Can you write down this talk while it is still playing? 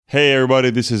Hey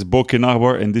everybody, this is Boki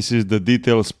Nahbar and this is the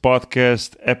Details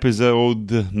Podcast,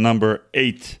 episode number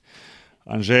 8.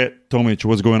 Andrzej Tomic,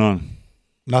 what's going on?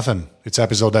 Nothing. It's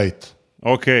episode 8.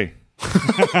 Okay.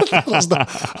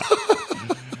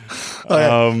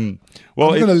 I'm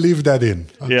going to leave that in.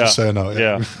 Just so you know.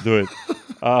 Yeah, do it.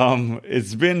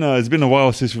 It's been a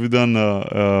while since we've done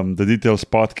the Details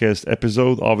Podcast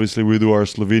episode. Obviously, we do our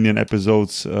Slovenian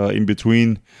episodes in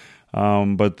between.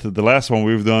 But the last one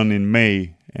we've done in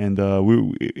May, and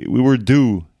we were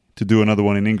due to do another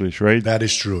one in English, right? That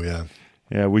is true, yeah.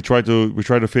 Yeah, we try to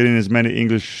fit in as many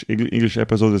English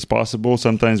episodes as possible.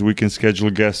 Sometimes we can schedule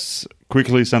guests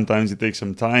quickly. Sometimes it takes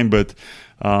some time, but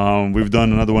we've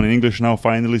done another one in English now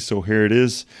finally. So here it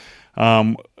is.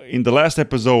 In the last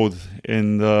episode,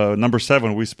 in number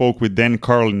 7, we spoke with Dan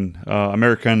Carlin,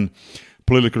 American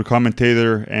political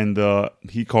commentator, and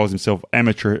he calls himself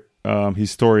amateur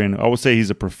historian. I would say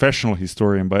he's a professional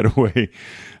historian, by the way.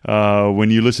 When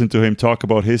you listen to him talk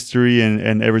about history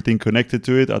and everything connected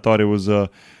to it, I thought it was a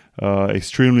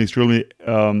extremely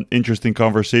interesting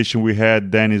conversation we had.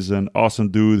 Dan is an awesome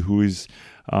dude who is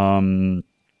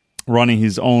running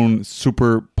his own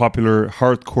super popular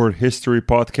hardcore history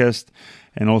podcast,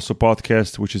 and also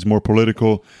podcast which is more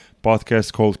political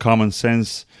podcast called Common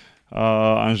Sense.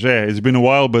 Andrzej, it's been a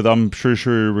while, but I'm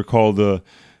sure you recall the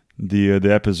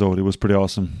episode. It was pretty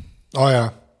awesome. Oh yeah,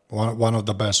 one of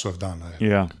the best we've done.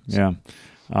 Yeah.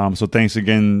 So thanks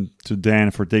again to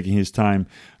Dan for taking his time.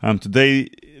 Today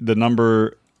the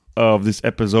number of this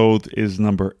episode is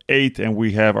number 8, and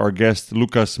we have our guest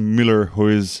Lukas Müller, who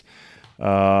is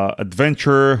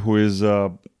adventurer, who is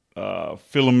a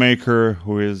filmmaker,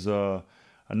 who is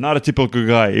not a typical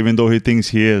guy, even though he thinks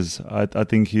he is. I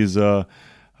think he's a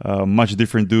much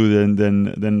different dude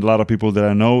than a lot of people that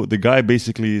I know. The guy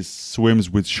basically swims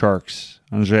with sharks.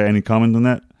 Andrzej, any comment on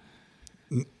that?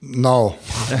 No.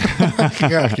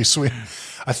 Yeah, he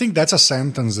swims. I think that's a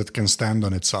sentence that can stand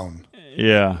on its own.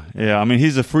 Yeah. I mean,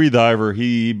 he's a free diver.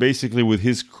 He basically, with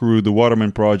his crew, the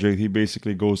Watermen Project, he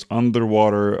basically goes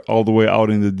underwater all the way out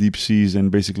in the deep seas and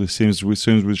basically swims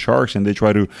with sharks. And they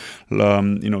try to,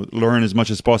 learn as much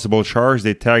as possible sharks.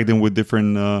 They tag them with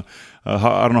different, I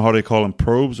don't know how they call them,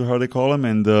 probes or how they call them,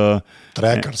 and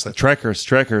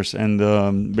trackers,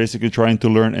 and basically trying to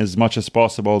learn as much as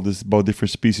possible about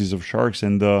different species of sharks.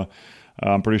 And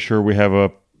I'm pretty sure we have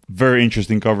a very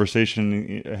interesting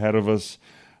conversation ahead of us.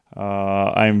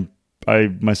 I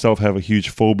myself have a huge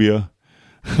phobia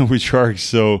with sharks,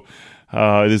 so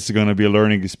this is going to be a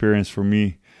learning experience for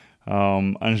me.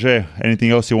 Andrzej,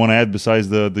 anything else you want to add besides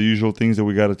the usual things that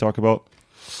we got to talk about?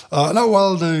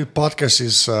 The podcast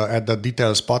is at the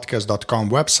detailspodcast.com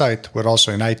website. We're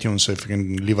also in iTunes, so if you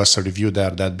can leave us a review there,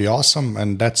 that'd be awesome.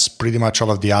 And that's pretty much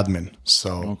all of the admin.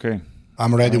 So okay,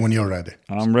 I'm ready when you're ready.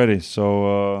 I'm ready.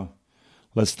 So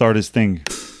let's start this thing.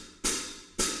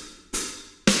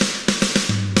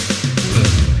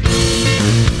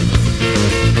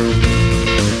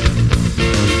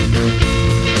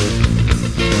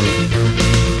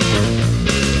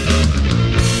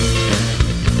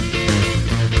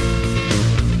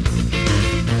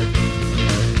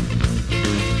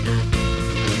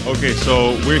 Okay,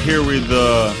 so we're here with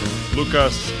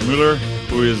Lukas Müller,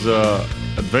 who is an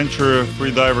adventurer,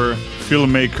 freediver,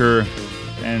 filmmaker,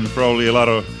 and probably a lot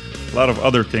of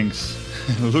other things.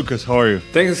 Lukas, how are you?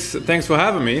 Thanks for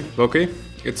having me, Boki.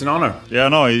 It's an honor. Yeah,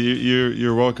 no,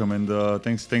 you're welcome, and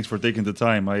thanks for taking the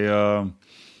time. I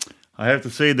have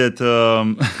to say that.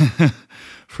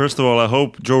 First of all, I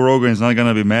hope Joe Rogan is not going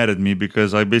to be mad at me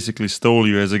because I basically stole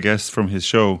you as a guest from his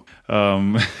show.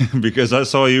 Because I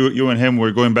saw you and him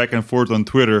were going back and forth on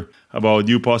Twitter about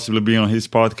you possibly being on his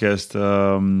podcast.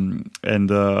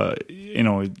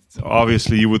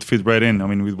 Obviously you would fit right in. I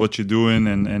mean, with what you're doing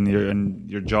and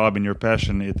your job and your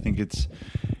passion, I think it's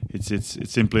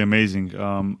simply amazing.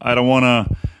 I don't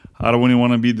really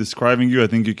want to be describing you. I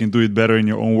think you can do it better in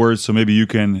your own words. So maybe you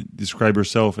can describe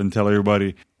yourself and tell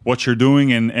everybody what you're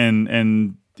doing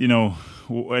and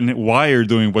why you're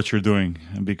doing what you're doing,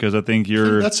 because I think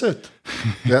you're. That's it.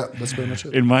 Yeah, that's pretty much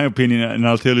it. In my opinion, and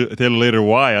I'll tell you later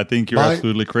why. I think you're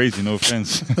absolutely crazy. No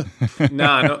offense.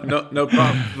 No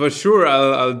problem. For sure,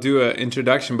 I'll do an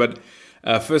introduction. But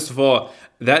first of all,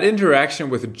 that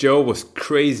interaction with Joe was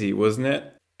crazy, wasn't it?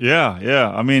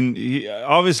 Yeah. I mean,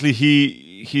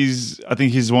 he's. I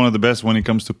think he's one of the best when it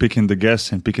comes to picking the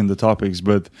guests and picking the topics,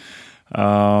 but.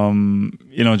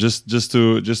 Just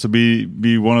to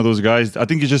be one of those guys. I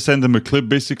think you just sent him a clip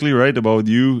basically, right, about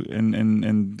you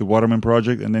and the Watermen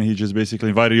Project, and then he just basically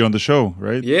invited you on the show,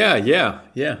 right? Yeah.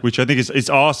 Which I think it's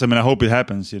awesome, and I hope it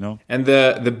happens, And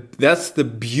that's the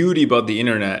beauty about the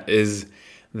internet is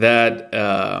that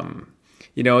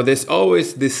there's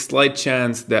always this slight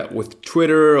chance that with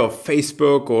Twitter or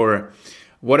Facebook or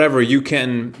whatever, you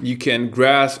can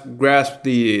grasp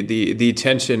the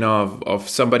attention of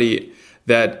somebody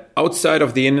that outside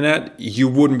of the internet you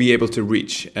wouldn't be able to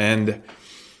reach. And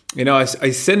I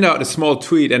send out a small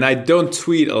tweet, and I don't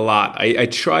tweet a lot. I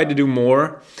try to do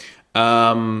more,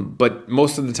 but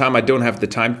most of the time I don't have the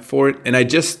time for it. And I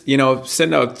just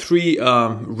send out 3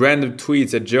 random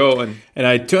tweets at Joe, and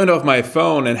I turned off my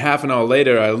phone, and half an hour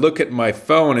later I look at my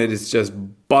phone, and it's just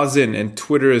buzzing, and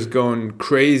Twitter is going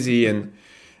crazy, and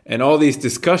all these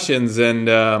discussions, and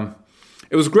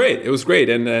it was great.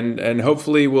 And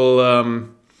hopefully we'll.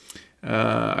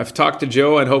 I've talked to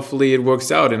Joe, and hopefully it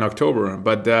works out in October.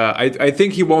 But I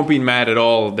think he won't be mad at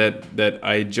all that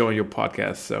I joined your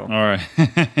podcast. So all right,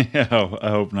 yeah, I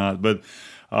hope not. But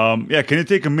can you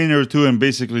take a minute or two and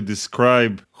basically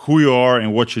describe who you are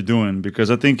and what you're doing? Because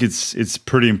I think it's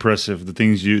pretty impressive, the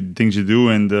things you do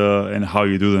and how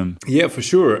you do them. Yeah, for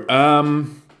sure.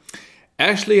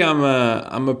 Actually, I'm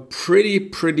a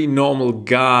pretty normal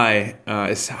guy.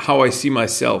 Is how I see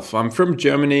myself. I'm from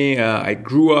Germany. I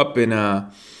grew up in a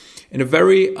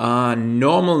very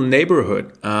normal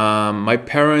neighborhood. My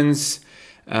parents,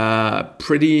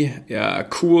 pretty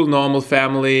cool, normal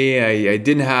family. I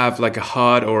didn't have like a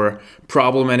hard or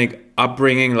problematic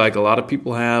upbringing like a lot of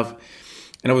people have,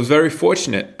 and I was very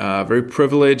fortunate, very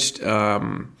privileged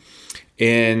in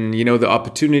the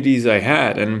opportunities I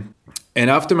had. And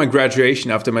after my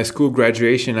school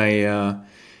graduation,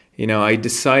 I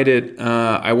decided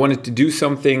I wanted to do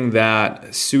something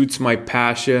that suits my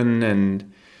passion, and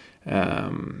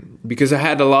because I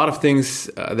had a lot of things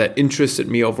that interested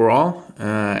me overall,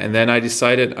 and then I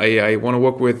decided I want to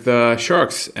work with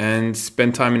sharks and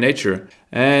spend time in nature,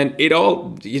 and it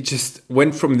just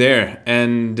went from there.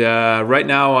 And right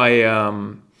now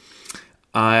I'm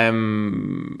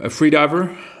a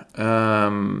freediver.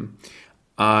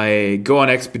 I go on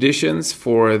expeditions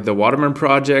for the Watermen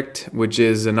Project, which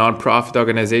is a non-profit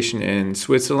organization in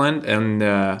Switzerland.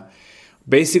 And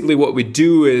basically what we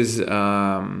do is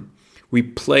we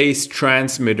place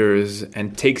transmitters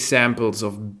and take samples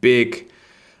of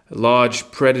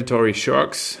large predatory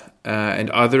sharks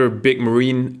and other big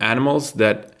marine animals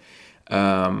that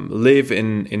live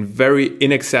in very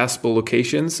inaccessible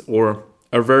locations or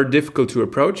are very difficult to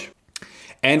approach.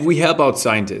 And we help out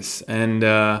scientists. And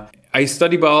I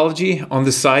study biology on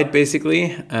the side,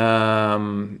 basically,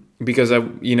 because I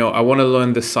want to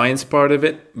learn the science part of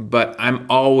it. But I'm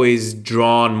always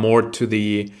drawn more to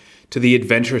the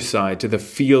adventure side, to the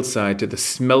field side, to the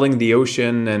smelling the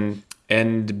ocean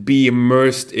and be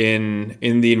immersed in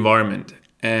the environment.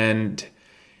 And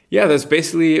yeah, that's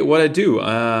basically what I do.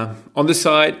 On the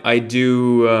side, I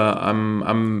do.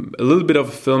 I'm a little bit of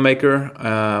a filmmaker.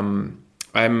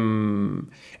 I'm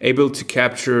able to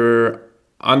capture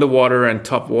underwater and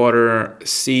top water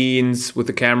scenes with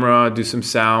the camera, do some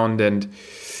sound, and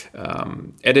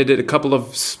edited a couple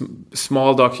of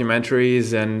small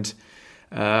documentaries, and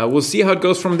we'll see how it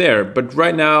goes from there. But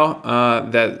right now,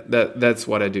 that's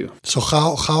what I do. So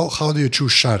how do you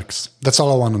choose sharks? That's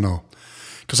all I want to know.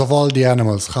 Because of all the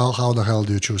animals, how the hell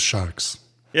do you choose sharks?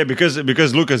 Yeah, because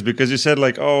Lukas, because you said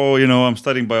like, I'm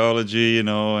studying biology,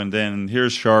 and then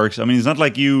here's sharks. I mean, it's not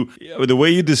like the way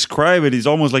you describe it is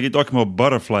almost like you're talking about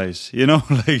butterflies,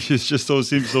 like it's just sounds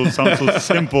so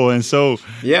simple and so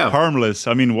harmless.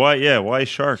 I mean, why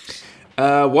sharks?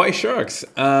 Why sharks?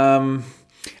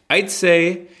 I'd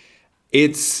say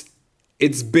it's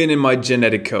been in my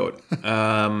genetic code,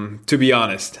 to be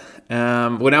honest.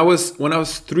 When I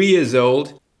was 3 years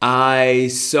old, I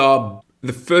saw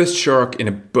the first shark in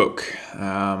a book,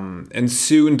 and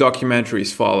soon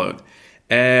documentaries followed.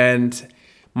 And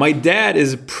my dad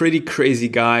is a pretty crazy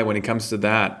guy when it comes to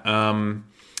that.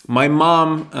 My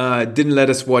mom didn't let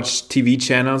us watch TV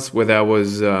channels where there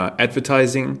was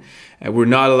advertising. We're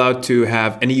not allowed to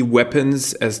have any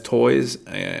weapons as toys.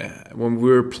 When we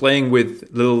were playing with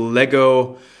little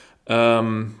Lego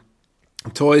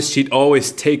toys, she'd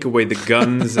always take away the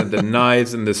guns and the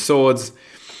knives and the swords.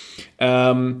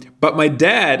 But my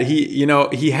dad, he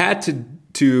had to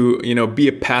be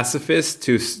a pacifist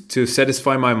to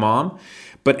satisfy my mom.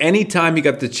 But anytime he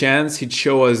got the chance, he'd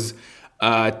show us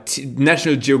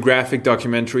National Geographic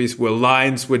documentaries where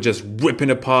lions were just ripping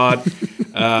apart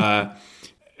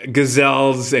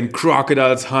gazelles and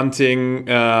crocodiles hunting,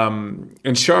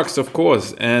 and sharks, of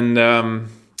course. And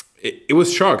it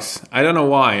was sharks. I don't know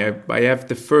why. I have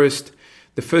the first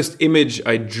image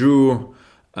I drew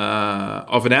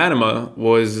of an animal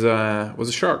was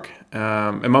a shark,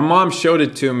 and my mom showed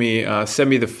it to me, sent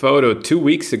me the photo 2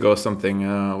 weeks ago. Something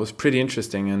it was pretty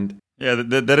interesting, and Yeah,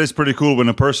 that is pretty cool when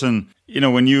a person,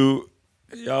 when you,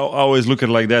 I always look at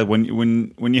it like that, when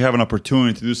you have an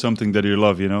opportunity to do something that you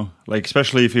love, like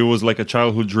especially if it was like a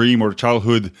childhood dream or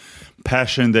childhood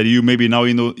passion that you maybe now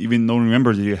even don't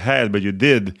remember that you had, but you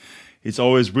did. It's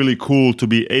always really cool to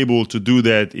be able to do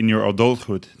that in your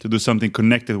adulthood, to do something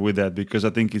connected with that, because I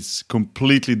think it's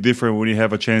completely different when you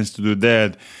have a chance to do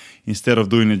that instead of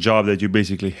doing a job that you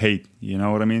basically hate. You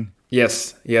know what I mean?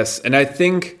 Yes. And I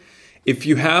think if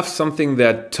you have something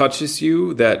that touches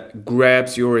you, that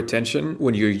grabs your attention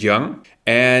when you're young,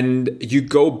 and you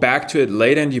go back to it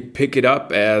later and you pick it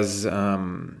up as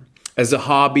a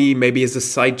hobby, maybe as a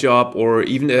side job, or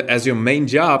even as your main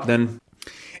job, then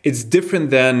it's different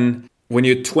than when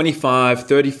you're 25,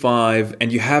 35,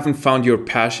 and you haven't found your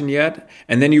passion yet,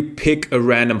 and then you pick a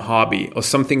random hobby or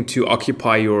something to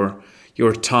occupy your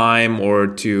time, or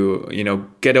to,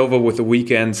 get over with the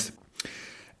weekends.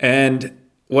 And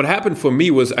what happened for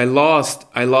me was I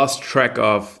lost track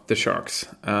of the sharks.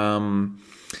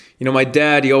 My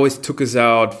dad, he always took us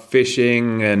out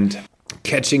fishing and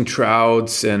catching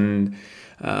trouts and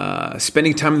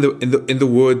spending time in the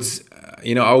woods.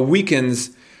 Our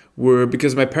weekends were,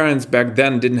 because my parents back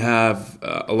then didn't have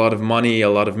a lot of money, a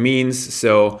lot of means.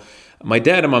 So my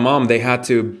dad and my mom, they had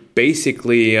to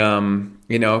basically,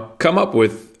 come up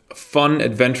with fun,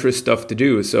 adventurous stuff to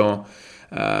do. So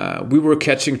we were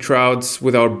catching trouts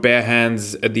with our bare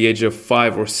hands at the age of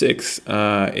 5 or 6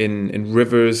 in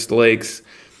rivers, lakes,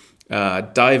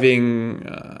 diving.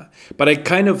 But I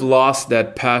kind of lost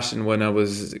that passion when I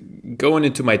was going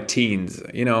into my teens.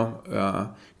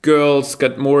 Girls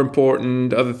got more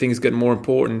important, other things got more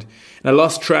important, and I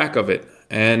lost track of it.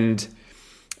 And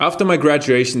after my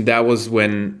graduation, that was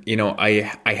when,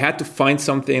 I had to find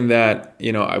something that,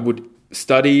 I would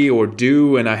study or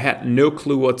do, and I had no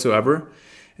clue whatsoever.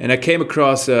 And I came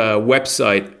across a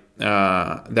website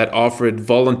that offered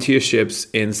volunteerships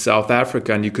in South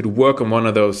Africa, and you could work on one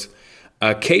of those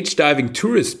cage diving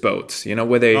tourist boats,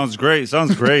 where they... Sounds great.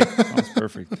 Sounds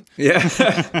perfect. Yeah.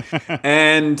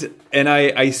 and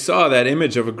I saw that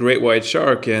image of a great white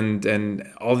shark, and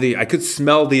I could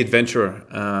smell the adventure.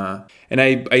 And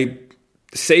I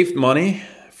saved money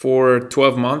for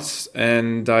 12 months,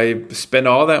 and I spent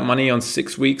all that money on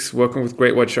 6 weeks working with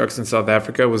great white sharks in South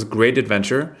Africa. It was a great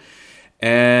adventure.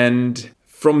 And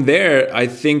from there, I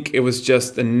think it was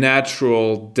just a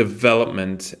natural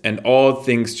development, and all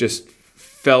things just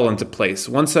fell into place.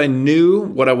 Once I knew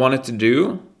what I wanted to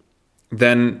do,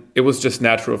 then it was just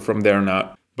natural from there on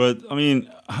out. But I mean,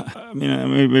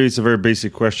 maybe it's a very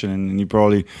basic question, and you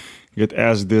probably get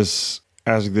asked this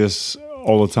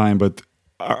all the time. But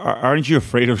aren't you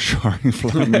afraid of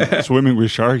swimming with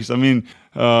sharks? I mean,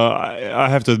 I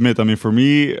have to admit, for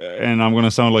me, and I'm gonna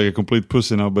sound like a complete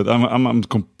pussy now, but I'm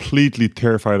completely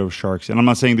terrified of sharks. And I'm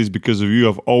not saying this because of you.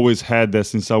 I've always had that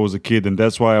since I was a kid, and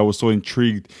that's why I was so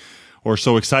intrigued or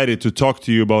so excited to talk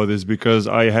to you about this, because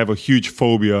I have a huge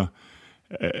phobia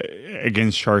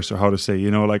against sharks, or how to say,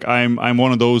 I'm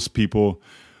one of those people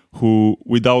who,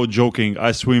 without joking,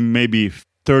 I swim maybe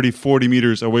 30, 40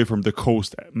 meters away from the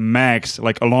coast max,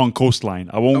 like along coastline.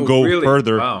 I won't go really?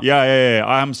 further. Wow. Yeah.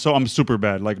 I'm super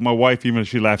bad. Like my wife, even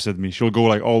she laughs at me. She'll go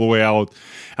like all the way out.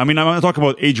 I'm not talking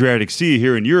about Adriatic Sea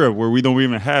here in Europe, where we don't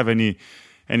even have any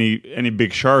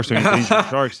big sharks or any dangerous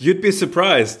sharks. You'd be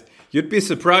surprised. You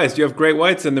have great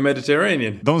whites in the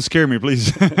Mediterranean. Don't scare me,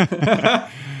 please.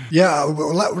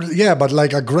 Yeah, but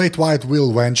like a great white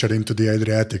will venture into the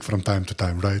Adriatic from time to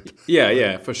time, right?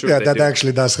 Yeah, for sure. Yeah, that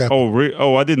actually does happen.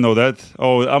 Oh, I didn't know that.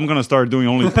 Oh, I'm gonna start doing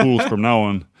only pools from now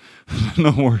on.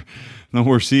 No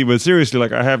more sea. But seriously,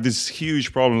 like I have this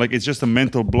huge problem. Like it's just a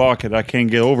mental block that I can't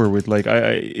get over with. Like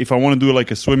if I want to do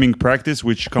like a swimming practice,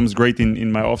 which comes great in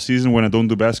my off season when I don't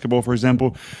do basketball, for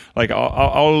example, like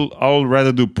I'll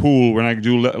rather do pool when I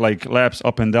do like laps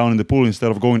up and down in the pool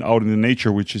instead of going out in the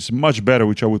nature, which is much better,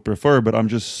 which I would prefer. But I'm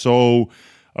just so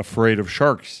afraid of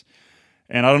sharks.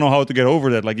 And I don't know how to get over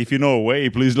that. Like, if you know a way,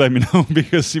 please let me know,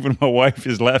 because even my wife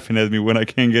is laughing at me when I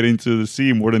can't get into the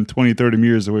sea more than 20, 30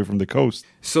 meters away from the coast.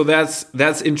 So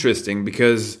that's interesting,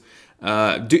 because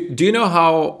do you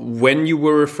know when you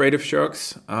were afraid of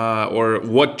sharks, or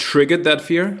what triggered that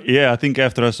fear? Yeah, I think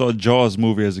after I saw Jaws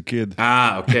movie as a kid.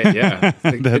 Ah, okay, yeah.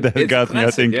 that got classic. me,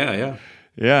 I think. Yeah.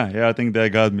 Yeah, I think that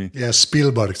got me. Yeah,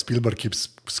 Spielberg keeps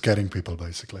scaring people,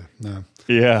 basically. Yeah.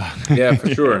 Yeah,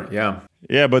 for sure, yeah.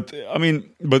 Yeah, but I mean,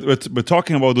 but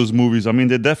talking about those movies, I mean,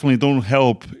 they definitely don't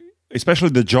help, especially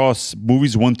the Jaws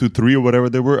movies 1, 2, 3 or whatever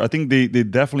they were. I think they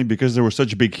definitely, because they were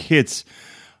such big hits,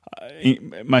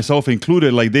 myself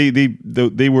included, like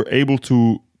they were able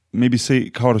to maybe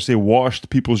washed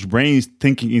people's brains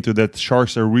thinking into that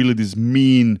sharks are really these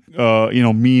mean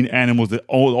animals that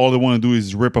all they want to do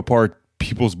is rip apart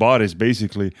people's bodies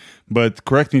basically. But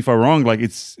correct me if I'm wrong, like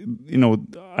it's,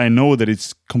 I know that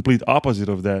it's complete opposite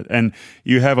of that, and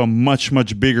you have a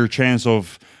much bigger chance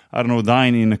of, I don't know,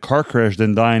 dying in a car crash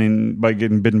than dying by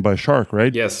getting bitten by a shark,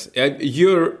 right? Yes,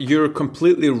 you're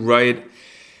completely right.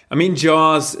 I mean,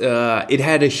 Jaws, it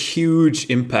had a huge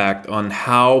impact on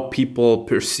how people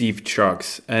perceived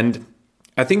sharks. And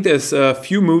I think there's a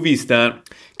few movies that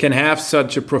can have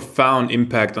such a profound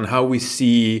impact on how we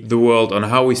see the world, on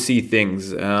how we see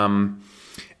things.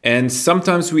 And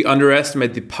sometimes we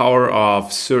underestimate the power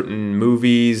of certain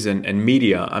movies and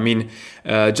media. I mean,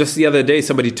 just the other day,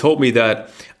 somebody told me that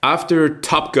after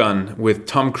Top Gun with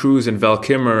Tom Cruise and Val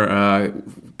Kilmer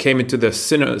came into the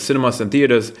cinemas and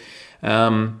theaters,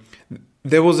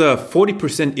 there was a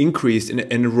 40% increase in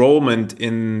enrollment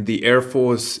in the Air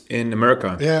Force in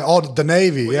America. Yeah, the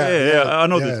Navy. Yeah, I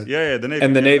know this. Yeah, the Navy.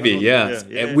 And the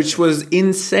Navy, which was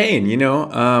insane,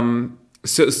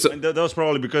 So and that was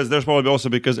probably because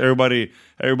everybody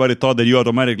thought that you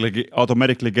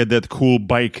automatically get that cool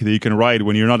bike that you can ride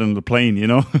when you're not on the plane,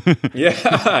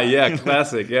 yeah,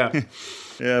 classic, yeah.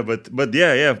 Yeah, but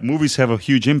movies have a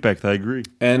huge impact. I agree.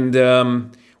 And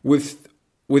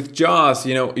with Jaws,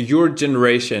 your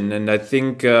generation, and I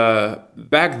think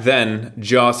back then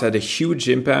Jaws had a huge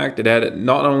impact. It had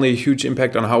not only a huge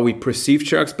impact on how we perceived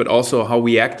sharks, but also how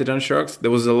we acted on sharks.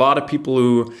 There was a lot of people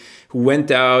who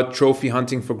went out trophy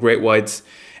hunting for great whites,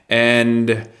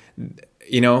 and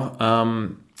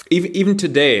even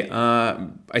today,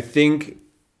 I think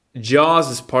Jaws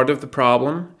is part of the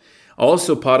problem.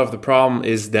 Also, part of the problem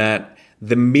is that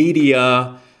the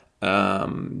media,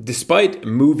 despite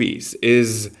movies,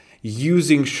 is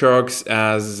using sharks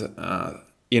as a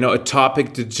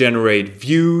topic to generate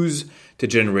views, to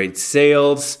generate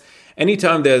sales.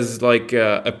 Anytime there's like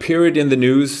a period in the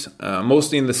news,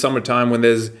 mostly in the summertime when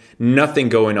there's nothing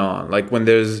going on, like when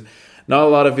there's not a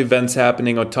lot of events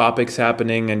happening or topics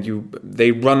happening, and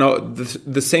they run out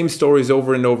the same stories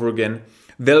over and over again,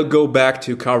 they'll go back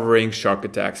to covering shark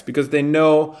attacks because they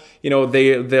know,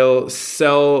 they'll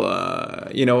sell,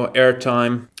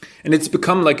 airtime, and it's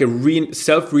become like a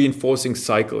self-reinforcing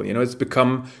cycle. It's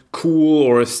become cool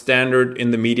or a standard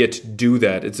in the media to do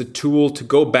that. It's a tool to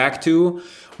go back to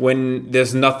when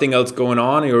there's nothing else going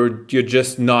on, or you're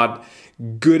just not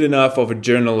good enough of a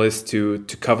journalist to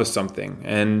cover something.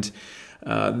 And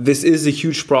this is a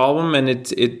huge problem, and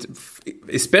it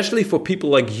especially for people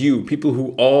like you, people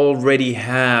who already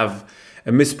have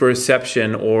a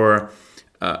misperception or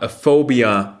a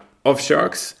phobia of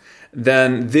sharks,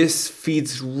 then this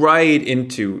feeds right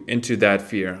into that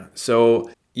fear. So,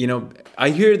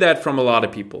 I hear that from a lot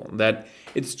of people, that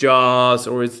it's Jaws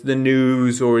or it's the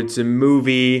news or it's a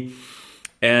movie.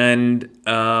 And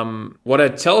what I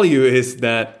tell you is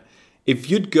that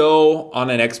if you'd go on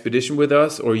an expedition with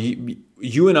us, or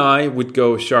you and I would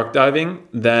go shark diving,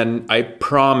 then I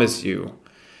promise you,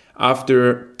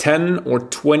 after 10 or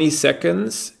 20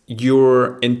 seconds,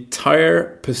 your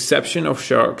entire perception of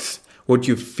sharks, what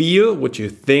you feel, what you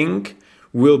think,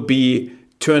 will be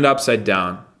turned upside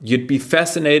down. You'd be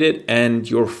fascinated, and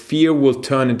your fear will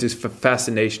turn into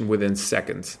fascination within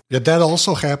seconds. Yeah, that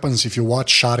also happens if you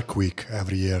watch Shark Week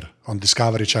every year on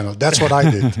Discovery Channel. That's what I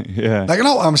did. Yeah. Like,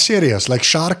 no, I'm serious. Like,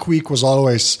 Shark Week was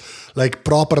always like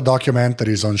proper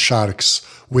documentaries on sharks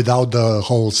without the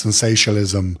whole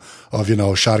sensationalism of,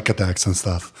 shark attacks and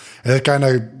stuff. And it kind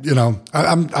of,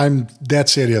 I'm that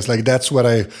serious. Like, that's when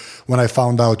I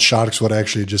found out sharks were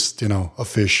actually just, a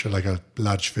fish, like a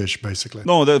large fish, basically.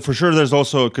 No, that for sure. There's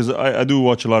also, because I do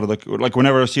watch a lot of like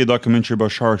whenever I see a documentary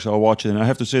about sharks, I'll watch it. And I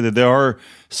have to say that there are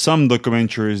some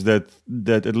documentaries that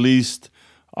at least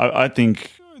I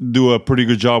think do a pretty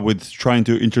good job with trying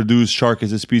to introduce shark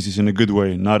as a species in a good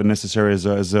way, not necessarily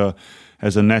as a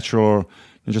natural,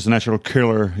 just a natural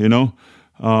killer,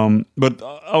 But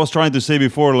I was trying to say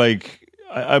before, like,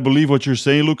 I believe what you're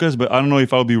saying, Lukas, but I don't know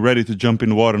if I'll be ready to jump in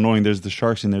the water knowing there's the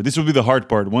sharks in there. This will be the hard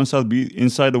part. Once I'll be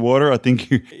inside the water, I think,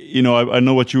 I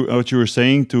know what you were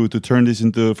saying to turn this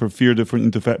into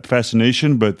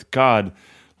fascination, but God,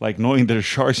 like knowing there's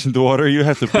sharks in the water, you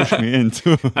have to push me in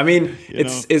too. I mean,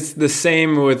 it's the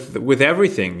same with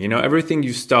everything. Everything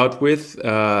you start with,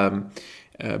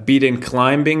 be it in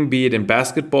climbing, be it in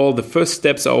basketball, the first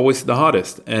steps are always the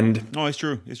hardest. And no, it's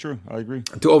true. I agree.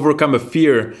 To overcome a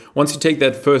fear, once you take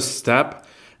that first step,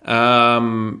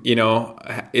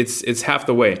 it's half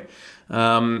the way.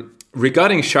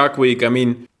 Regarding Shark Week, I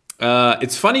mean,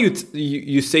 it's funny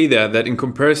you say that in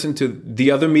comparison to the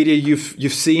other media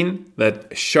you've seen,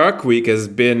 that Shark Week has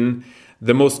been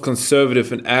the most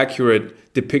conservative and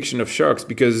accurate depiction of sharks,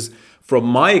 because from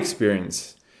my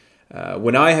experience,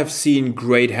 when I have seen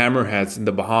great hammerheads in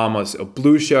the Bahamas, or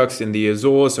blue sharks in the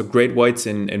Azores, or great whites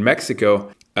in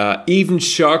Mexico, even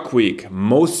Shark Week,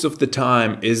 most of the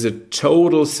time, is a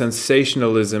total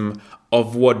sensationalism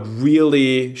of what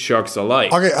really sharks are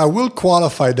like. Okay, I will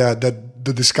qualify that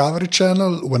the Discovery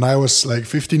Channel, when I was like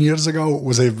 15 years ago,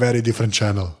 was a very different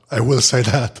channel. I will say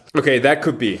that. Okay, that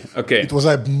could be. Okay. It was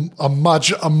a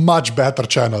much better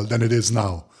channel than it is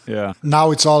now. Yeah.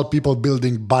 Now it's all people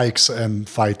building bikes and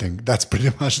fighting. That's pretty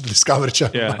much the Discovery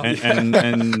Channel. Yeah,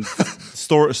 and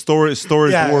storage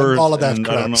yeah, words, and all of that and,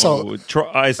 crap. I don't know, So,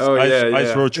 ice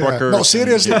road truckers. No,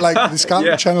 seriously, like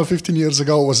Discovery Channel 15 years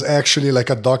ago was actually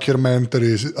like a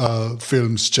documentary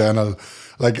films channel.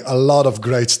 Like a lot of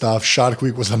great stuff. Shark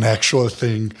Week was an actual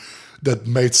thing that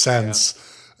made sense.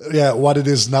 Yeah, what it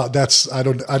is now, I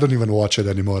don't even watch it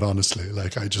anymore, honestly.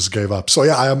 Like I just gave up. So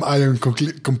yeah, I am in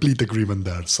complete agreement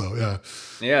there. So yeah.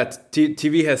 Yeah,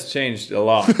 TV has changed a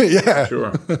lot. Yeah.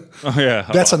 Sure. Oh yeah.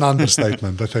 That's an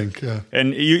understatement, I think. Yeah.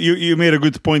 And you made a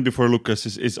good point before, Lucas.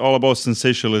 It's all about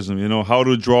sensationalism, you know, how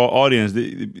to draw audience.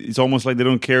 It's almost like they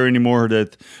don't care anymore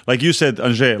that, like you said,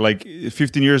 Angers, like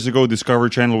 15 years ago, Discovery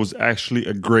Channel was actually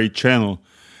a great channel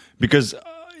because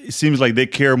it seems like they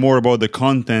care more about the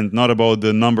content, not about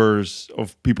the numbers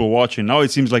of people watching. Now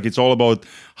it seems like it's all about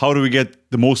how do we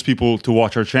get the most people to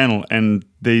watch our channel, and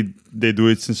they do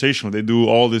it sensational. They do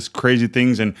all these crazy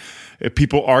things and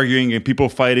people arguing and people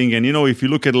fighting. And you know, if you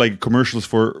look at like commercials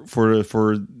for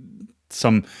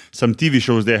some TV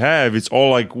shows they have, it's all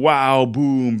like wow,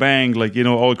 boom, bang, like, you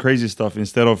know, all crazy stuff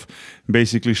instead of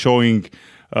basically showing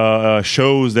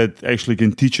shows that actually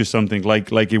can teach you something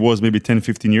like it was maybe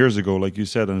 10-15 years ago, like you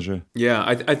said, Angers. Yeah,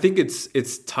 I think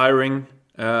it's tiring.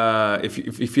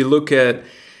 If you look at,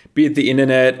 be it the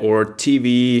internet or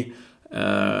TV,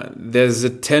 there's a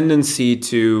tendency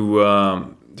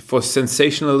for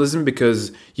sensationalism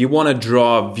because you want to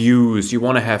draw views, you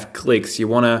want to have clicks, you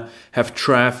want to have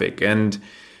traffic, and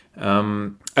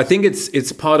I think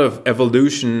it's part of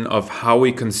evolution of how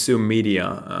we consume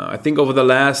media. I think over the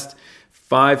last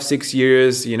 5-6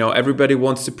 years, you know, everybody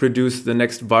wants to produce the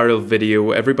next viral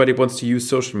video. Everybody wants to use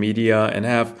social media and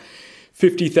have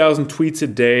 50,000 tweets a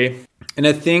day. And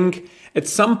I think at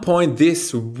some point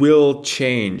this will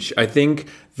change. I think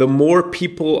the more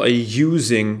people are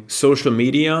using social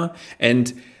media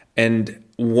and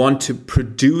want to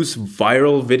produce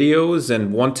viral videos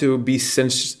and want to be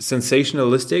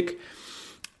sensationalistic,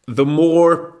 the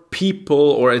more people,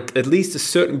 or at least a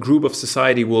certain group of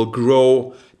society, will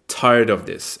grow tired of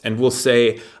this and will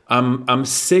say, I'm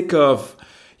sick of,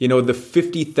 you know, the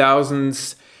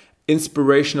 50,000th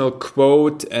inspirational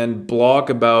quote and blog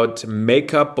about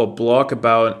makeup or blog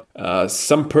about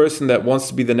some person that wants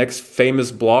to be the next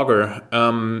famous blogger,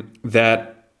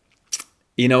 that,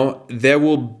 you know, there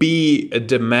will be a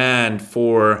demand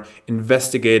for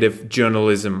investigative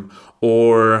journalism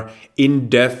or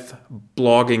in-depth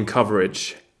blogging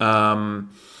coverage. And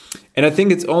I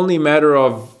think it's only a matter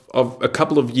of a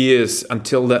couple of years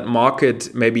until that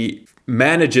market maybe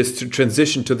manages to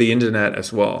transition to the internet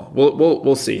as well.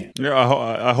 We'll see. Yeah,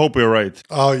 I hope you're right.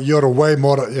 You're way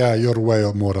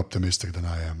more optimistic than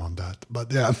I am on that.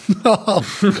 But yeah,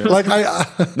 like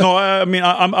No, I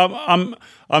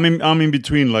mean I'm in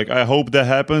between. Like I hope that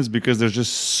happens because there's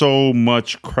just so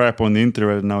much crap on the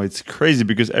internet now. It's crazy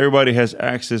because everybody has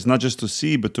access not just to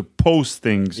see but to post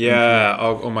things. Yeah.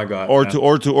 Oh my God. Or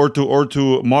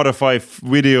to modify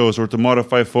videos, or to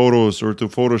modify photos, or to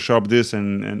Photoshop this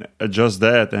and adjust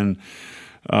that, and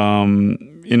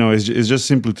you know, it's just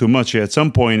simply too much. Yeah, at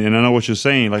some point, and I know what you're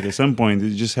saying. Like at some point,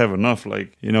 you just have enough.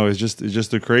 Like, you know, it's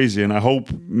just too crazy. And I hope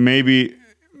maybe,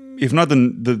 if not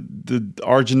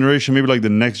our generation, maybe like the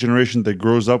next generation that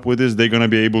grows up with this, they're gonna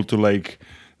be able to like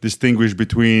distinguish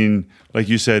between, like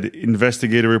you said,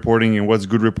 investigative reporting and what's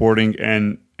good reporting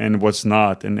and what's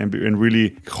not, and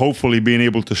really hopefully being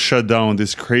able to shut down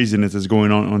this craziness that's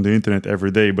going on the internet every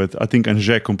day. But I think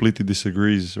Angers completely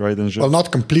disagrees, right, Angers? Well,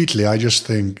 not completely. I just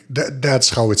think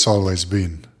that's how it's always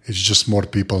been. It's just more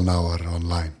people now are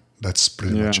online. That's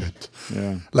pretty much it.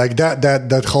 Yeah. Like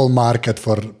that whole market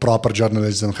for proper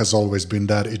journalism has always been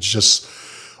there. It's just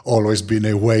always been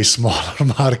a way smaller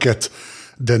market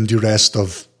than the rest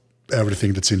of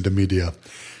everything that's in the media.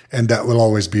 And that will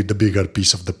always be the bigger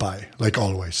piece of the pie, like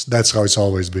always. That's how it's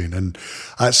always been. And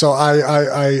so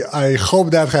I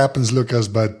hope that happens, Lucas,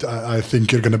 but I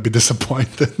think you're going to be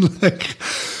disappointed. Like,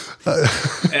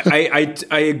 I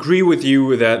agree with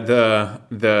you that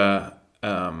the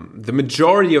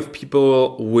majority of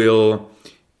people will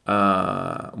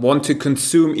want to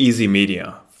consume easy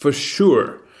media For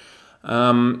sure.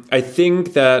 I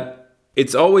think that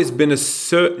it's always been a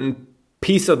certain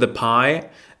piece of the pie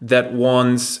that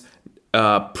wants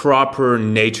proper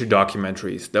nature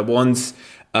documentaries, that wants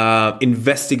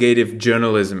investigative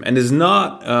journalism, and is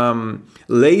not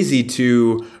lazy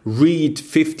to read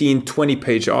 15,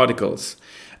 20-page articles.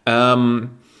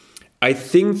 I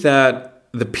think that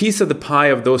the piece of the pie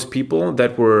of those people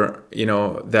that were,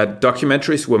 that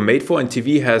documentaries were made for and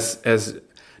TV has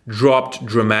dropped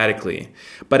dramatically.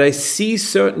 But I see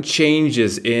certain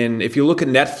changes if you look at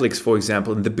Netflix, for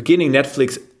example. In the beginning,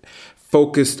 Netflix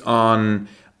focused on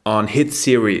hit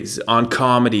series, on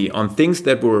comedy, on things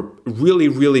that were really,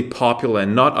 really popular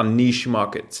and not on niche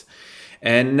markets.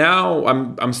 And now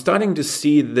I'm starting to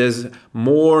see there's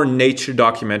more nature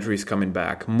documentaries coming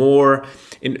back, more,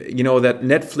 that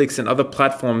Netflix and other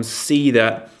platforms see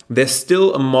that there's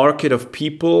still a market of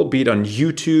people, be it on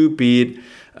YouTube, be it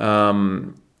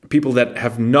people that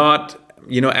have not,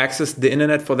 accessed the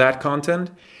internet for that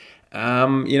content,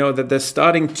 that they're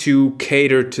starting to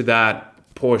cater to that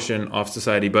portion of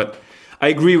society. But I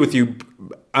agree with you.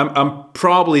 I'm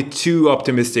probably too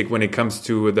optimistic when it comes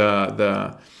to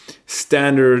the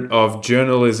standard of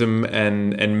journalism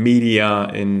and media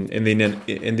in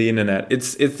the internet.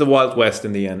 It's the Wild West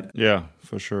in the end. Yeah,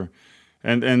 for sure.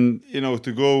 And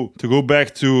to go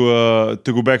back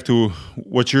to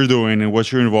what you're doing and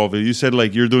what you're involved in. You said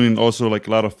like you're doing also like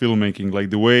a lot of filmmaking. Like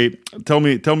the way, tell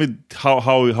me how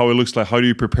it looks like. How do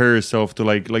you prepare yourself to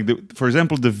for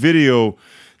example, the video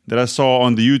that I saw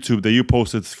on the YouTube that you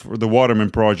posted for the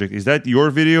Watermen Project? Is that your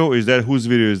video? Is that whose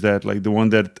video is that? Like the one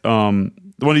that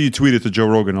you tweeted to Joe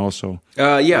Rogan also.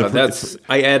 I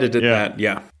edited that.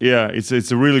 Yeah. Yeah,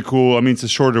 it's a really cool. I mean, it's a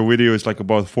shorter video. It's like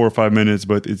about 4 or 5 minutes,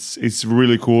 but it's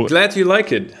really cool. Glad you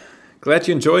like it. Glad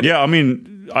you enjoyed it. Yeah, I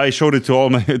mean, I showed it to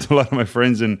to a lot of my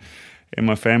friends and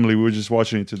my family. We were just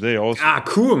watching it today also.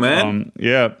 Cool, man.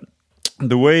 Yeah,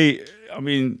 the way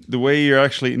you're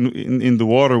actually in the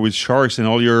water with sharks and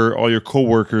all your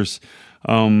coworkers.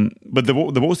 But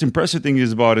the most impressive thing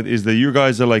is about it is that you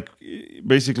guys are like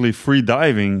basically free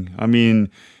diving. I mean,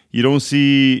 you don't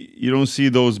see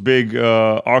those big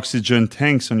oxygen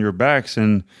tanks on your backs,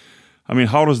 and I mean,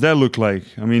 how does that look like?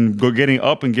 I mean, getting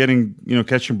up and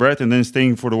catching breath and then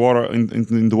staying for the water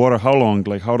in the water. How long?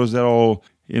 Like, how does that all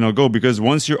go? Because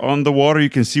once you're on the water, you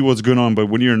can see what's going on, but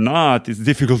when you're not, it's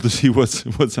difficult to see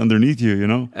what's underneath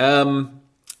you.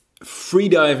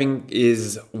 Freediving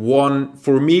is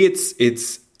for me,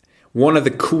 it's one of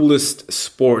the coolest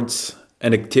sports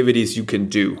and activities you can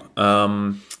do.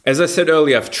 As I said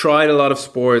earlier, I've tried a lot of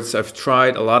sports. I've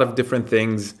tried a lot of different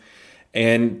things.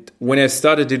 And when I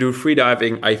started to do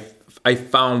freediving, I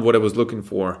found what I was looking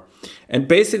for. And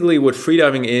basically what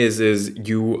freediving is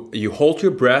you hold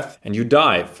your breath and you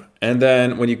dive. And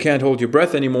then when you can't hold your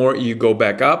breath anymore, you go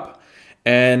back up,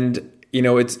 and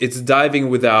it's diving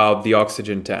without the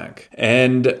oxygen tank.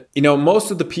 And,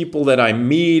 most of the people that I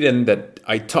meet and that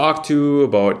I talk to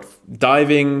about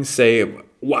diving say,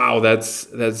 wow, that's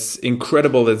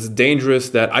incredible. That's dangerous,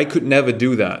 that I could never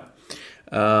do that.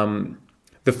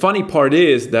 The funny part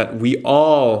is that we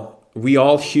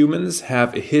all humans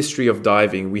have a history of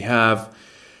diving. We have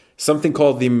something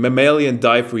called the mammalian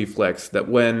dive reflex, that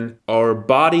when our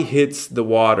body hits the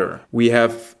water, we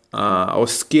have our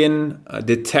skin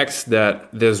detects that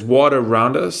there's water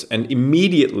around us, and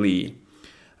immediately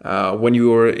when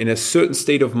you are in a certain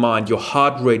state of mind, your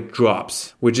heart rate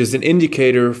drops, which is an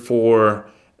indicator for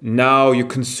now you're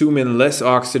consuming less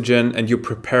oxygen and you're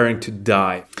preparing to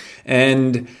die.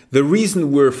 And the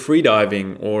reason we're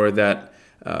freediving, or that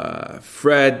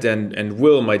Fred and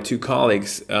Will, my two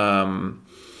colleagues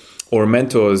or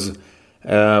mentors,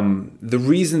 the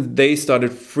reason they started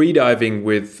freediving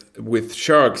with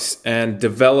sharks and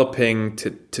developing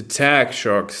to tag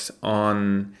sharks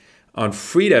on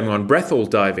freediving, on breath hold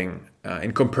diving,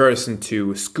 in comparison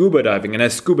to scuba diving, and I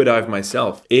scuba dive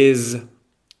myself, is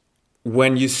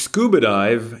when you scuba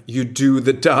dive, you do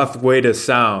the Darth Vader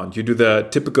sound. You do the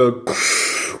typical.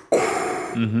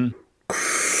 Mm-hmm.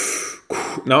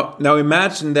 Now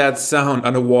imagine that sound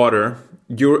underwater.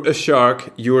 You're a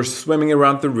shark, you're swimming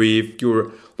around the reef,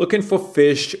 you're looking for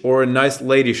fish or a nice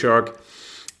lady shark,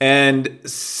 and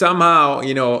somehow,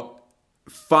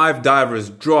 5 divers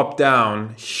drop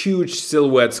down, huge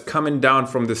silhouettes coming down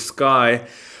from the sky,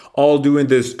 all doing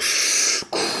this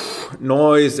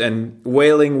noise and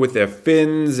wailing with their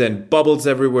fins and bubbles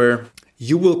everywhere.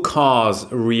 You will cause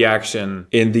a reaction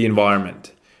in the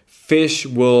environment. Fish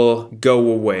will go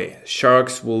away.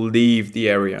 Sharks will leave the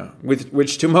area,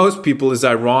 which to most people is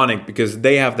ironic, because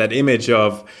they have that image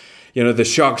of, the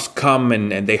sharks come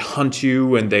and they hunt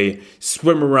you and they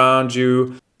swim around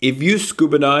you. if you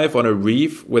scuba dive on a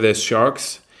reef where there's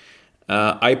sharks,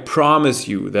 I promise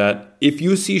you that if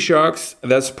you see sharks,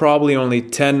 that's probably only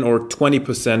 10 or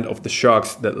 20% of the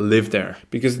sharks that live there,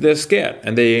 because they're scared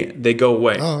and they go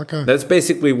away. Oh, okay. That's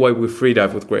basically why we free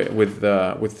dive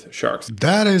with sharks.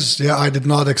 That is, I did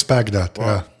not expect that.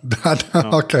 Wow. Yeah.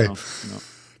 Okay.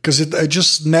 Because it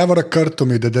just never occurred to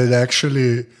me that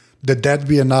that'd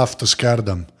be enough to scare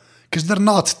them. Because they're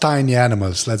not tiny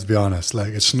animals, let's be honest. Like,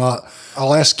 it's not.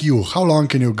 I'll ask you, how long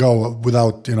can you go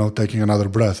without, taking another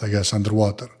breath, I guess,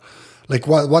 underwater? Like,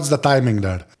 what's the timing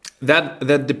there?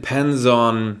 That depends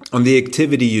on the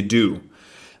activity you do.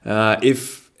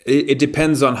 If it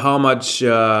depends on how much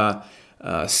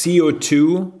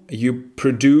CO2 you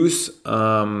produce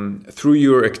through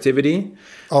your activity.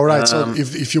 All right. So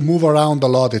if you move around a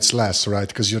lot, it's less, right?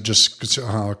 Because you're just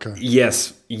okay.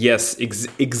 Yes,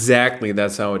 exactly.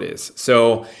 That's how it is.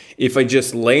 So if I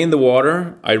just lay in the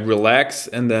water, I relax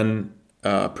and then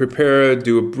prepare,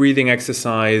 do a breathing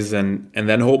exercise, and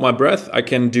then hold my breath, I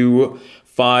can do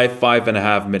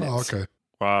 5.5 minutes. Oh, okay.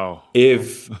 Wow.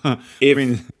 If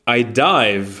I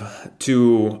dive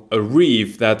to a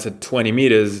reef that's at 20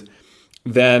 meters,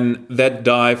 then that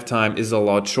dive time is a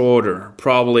lot shorter,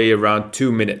 probably around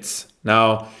 2 minutes.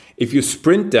 Now, if you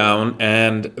sprint down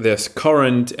and there's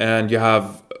current and you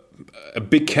have a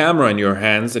big camera in your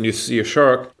hands and you see a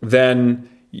shark, then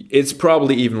it's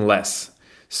probably even less.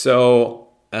 So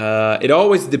it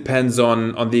always depends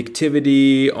on the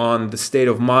activity, on the state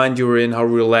of mind you're in, how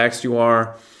relaxed you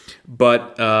are.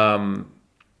 But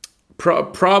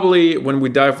probably when we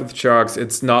dive with sharks,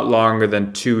 it's not longer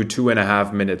than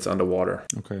 2.5 minutes underwater.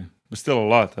 Okay. But still a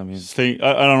lot. I mean,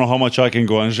 I don't know how much I can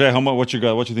go. Andrzej, what you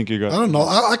got? What you think you got? I don't know.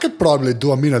 I could probably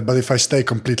do a minute, but if I stay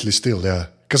completely still, yeah.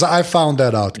 Because I found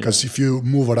that out. Because if you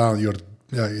move around,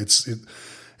 because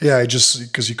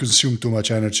you consume too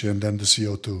much energy and then the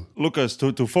CO2. Lucas,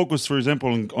 to focus, for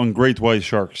example, on great white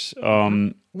sharks.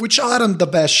 Which aren't the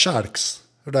best sharks.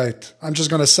 Right, I'm just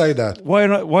gonna say that. Why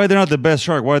are they not the best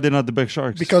shark? Why are they not the best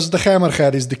sharks? Because the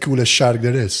hammerhead is the coolest shark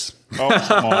there is. Oh,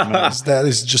 come on, man. That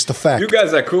is just a fact. You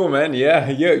guys are cool, man. Yeah.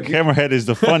 Hammerhead is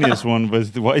the funniest one,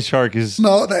 but the white shark is...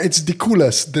 No, it's the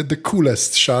coolest. The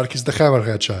coolest shark is the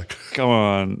hammerhead shark. Come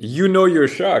on. You know your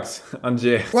sharks,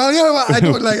 Andrzej. Well,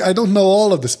 I don't know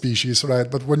all of the species, right?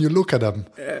 But when you look at them,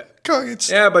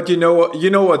 yeah, but you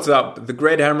know what's up. The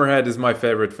great hammerhead is my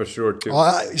favorite for sure too.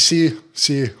 See.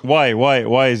 Why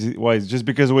is it just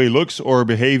because of the way he looks or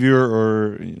behavior,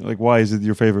 or like why is it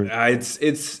your favorite? It's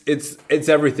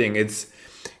everything. It's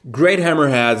great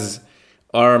hammerheads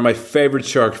are my favorite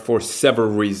shark for several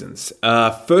reasons.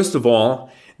 First of all,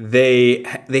 they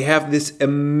have this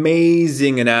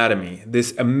amazing anatomy,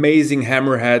 this amazing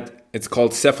hammerhead. It's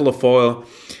called cephalofoil.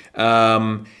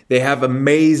 They have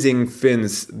amazing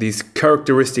fins, these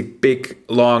characteristic big,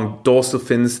 long dorsal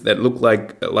fins that look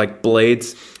like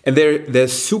blades, and they're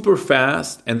super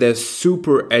fast and they're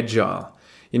super agile.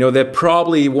 They're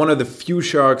probably one of the few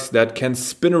sharks that can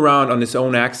spin around on its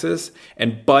own axis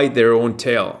and bite their own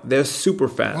tail. They're super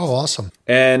fast. Oh, awesome!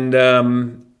 And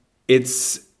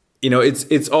it's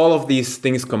all of these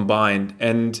things combined,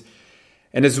 and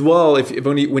as well,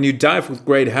 when you dive with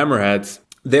great hammerheads,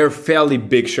 they're fairly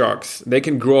big sharks. They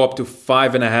can grow up to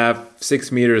 5.5,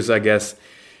 6 meters, I guess.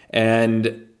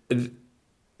 And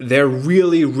they're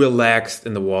really relaxed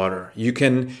in the water. You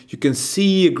can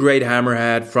see a great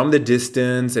hammerhead from the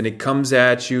distance, and it comes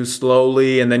at you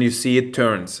slowly, and then you see it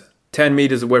turns. 10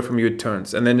 meters away from you, it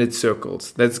turns, and then it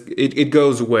circles. It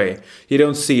goes away. You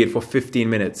don't see it for 15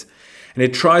 minutes. And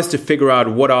it tries to figure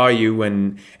out what are you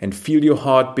and feel your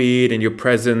heartbeat and your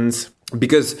presence,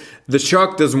 because the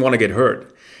shark doesn't want to get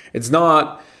hurt. It's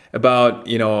not about,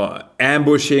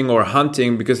 ambushing or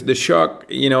hunting, because the shark,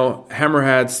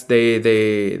 hammerheads,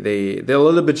 they're a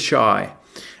little bit shy.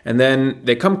 And then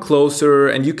they come closer,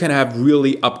 and you can have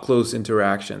really up close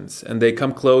interactions. And they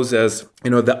come close as,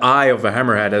 the eye of a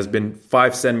hammerhead has been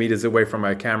 5 centimeters away from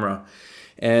my camera.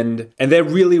 And they're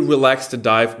really relaxed to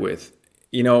dive with.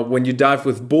 When you dive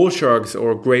with bull sharks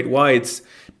or great whites,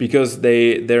 because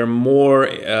they're more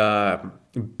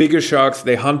bigger sharks,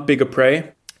 they hunt bigger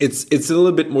prey. It's a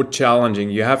little bit more challenging.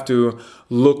 You have to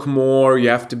look more. You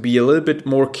have to be a little bit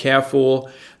more careful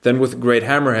than with great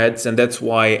hammerheads, and that's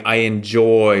why I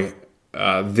enjoy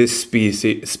this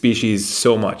species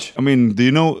so much. I mean, do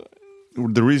you know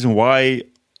the reason why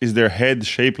is their head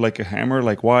shaped like a hammer?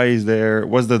 Like, what's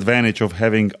the advantage of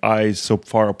having eyes so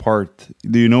far apart?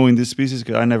 Do you know in this species?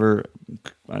 'Cause I don't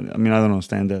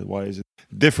understand that. Why is it?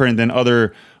 different than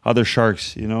other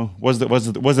sharks? You know, what's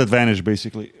the advantage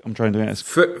basically? I'm trying to ask.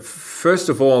 First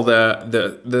of all,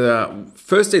 the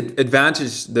first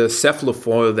advantage the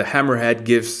cephalofoil, the hammerhead,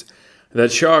 gives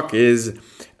that shark is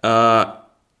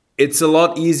it's a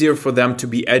lot easier for them to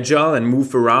be agile and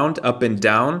move around up and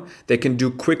down. They can do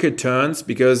quicker turns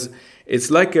because it's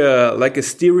like a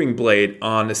steering blade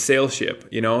on a sail ship.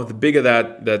 You know, the bigger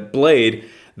that blade,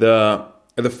 the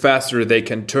faster they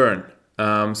can turn.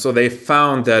 So they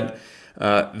found that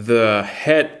the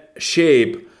head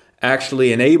shape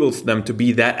actually enables them to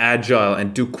be that agile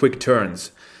and do quick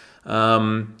turns.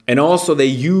 And also they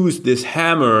use this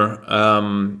hammer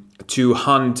to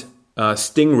hunt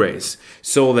stingrays.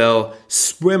 So they'll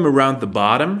swim around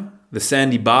the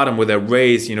sandy bottom with their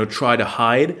rays, you know, try to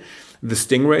hide the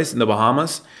stingrays in the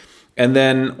Bahamas, and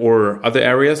then, or other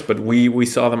areas, but we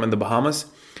saw them in the Bahamas.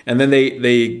 And then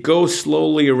they go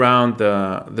slowly around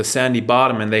the sandy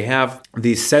bottom, and they have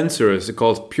these sensors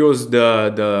called Pius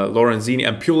de Lorenzini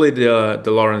and Puli de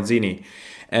Lorenzini.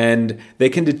 And they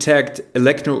can detect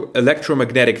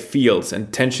electromagnetic fields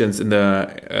and tensions in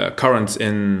the currents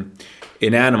in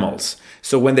animals.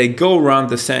 So when they go around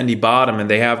the sandy bottom and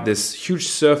they have this huge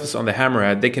surface on the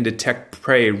hammerhead, they can detect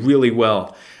prey really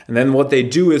well. And then what they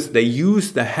do is they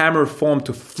use the hammer form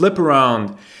to flip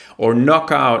around or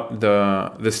knock out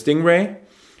the stingray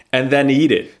and then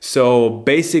eat it. So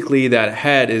basically that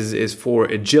head is for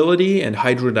agility and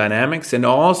hydrodynamics, and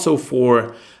also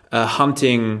for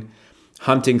hunting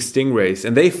stingrays.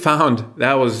 And they found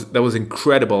that was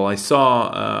incredible. I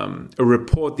saw a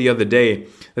report the other day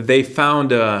that they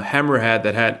found a hammerhead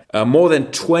that had more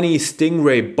than 20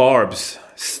 stingray barbs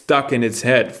stuck in its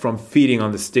head from feeding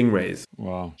on the stingrays.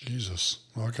 Wow. Jesus.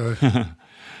 Okay.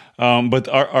 But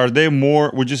are they more?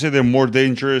 Would you say they're more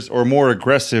dangerous or more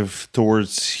aggressive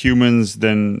towards humans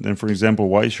than for example,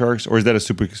 white sharks? Or is that a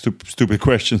stupid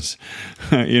question?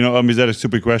 You know, is that a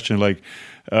stupid question? Like,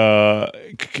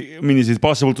 is it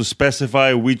possible to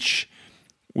specify which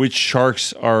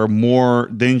sharks are more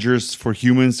dangerous for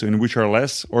humans and which are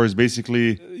less? Or is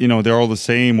basically, you know, they're all the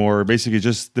same, or basically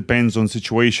just depends on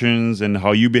situations and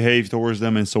how you behave towards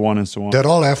them and so on and so on? They're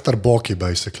all after Boki,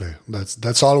 basically.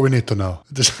 That's all we need to know.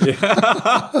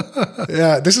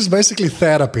 Yeah, this is basically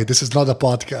therapy. This is not a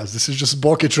podcast. This is just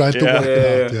Boki trying to work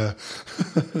it out.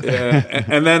 Yeah.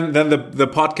 And then the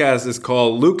podcast is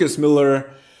called Lukas Müller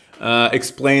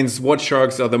explains what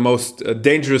sharks are the most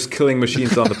dangerous killing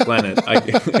machines on the planet.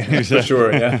 For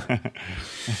sure, yeah.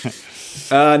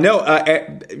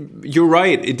 You're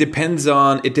right. It depends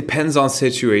on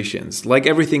situations, like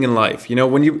everything in life. You know,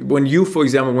 when you, for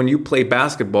example, when you play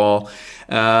basketball,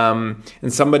 and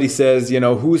somebody says, you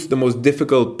know, who's the most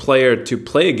difficult player to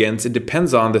play against? It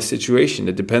depends on the situation.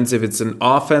 It depends if it's an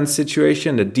offense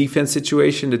situation, a defense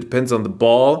situation. It depends on the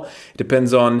ball. It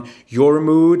depends on your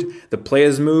mood, the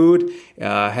player's mood.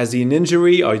 Has he an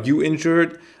injury? Are you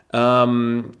injured?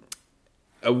 What's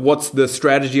the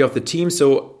strategy of the team?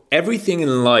 So everything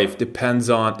in life depends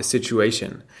on a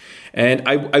situation. And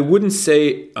I wouldn't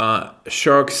say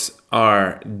sharks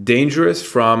are dangerous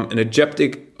from an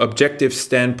objective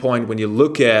standpoint. When you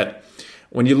look at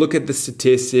the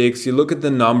statistics, you look at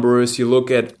the numbers, you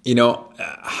look at, you know,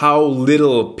 how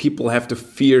little people have to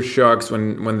fear sharks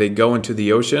when they go into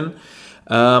the ocean.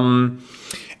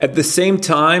 At the same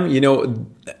time, you know,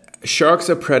 sharks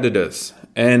are predators,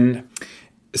 and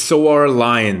so are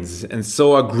lions, and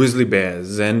so are grizzly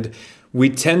bears. And we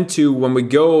tend to, when we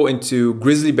go into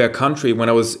grizzly bear country, when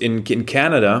I was in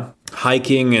Canada,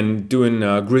 hiking and doing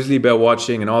grizzly bear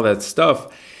watching and all that stuff,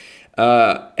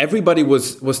 everybody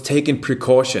was taking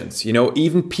precautions. You know,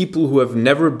 even people who have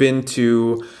never been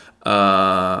to,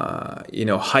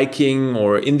 hiking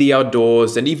or in the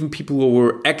outdoors, and even people who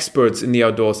were experts in the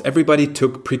outdoors, everybody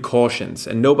took precautions,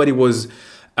 and nobody was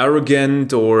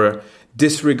arrogant or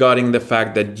disregarding the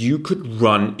fact that you could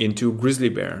run into a grizzly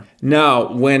bear. Now,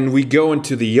 when we go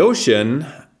into the ocean,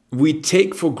 we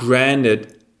take for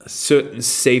granted certain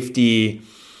safety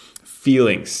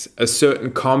feelings, a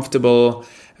certain comfortable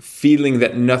feeling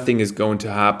that nothing is going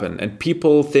to happen. And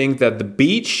people think that the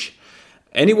beach,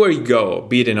 anywhere you go,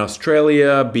 be it in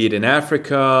Australia, be it in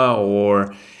Africa,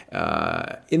 or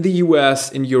in the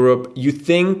US, in Europe, you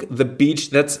think the beach,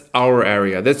 that's our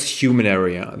area, that's human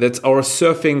area, that's our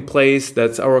surfing place,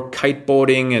 that's our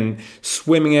kiteboarding and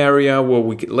swimming area where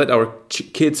we let our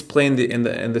kids play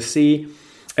in the sea,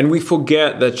 and we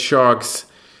forget that sharks,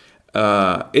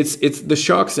 it's the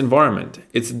sharks' environment,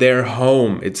 it's their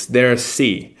home, it's their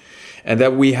sea, and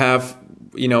that we have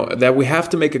that we have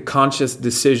to make a conscious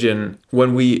decision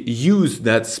when we use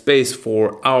that space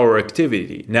for our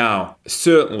activity. Now,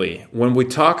 certainly, when we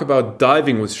talk about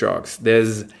diving with sharks,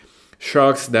 there's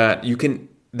sharks that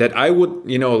I would,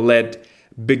 let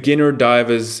beginner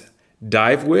divers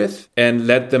dive with and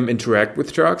let them interact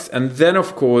with sharks. And then,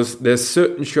 of course, there's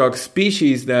certain shark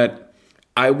species that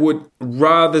I would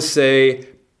rather say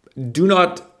do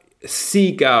not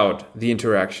seek out the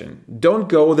interaction. Don't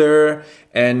go there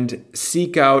and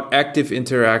seek out active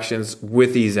interactions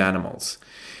with these animals.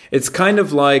 It's kind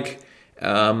of like,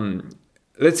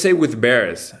 let's say with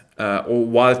bears or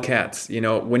wild cats.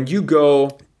 When you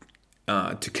go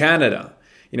to Canada,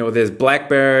 there's black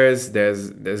bears,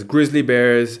 there's grizzly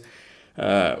bears.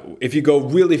 If you go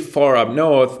really far up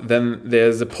north, then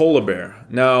there's a polar bear.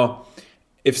 Now,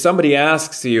 if somebody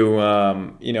asks you,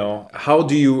 how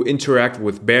do you interact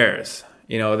with bears?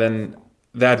 Then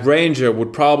that ranger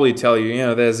would probably tell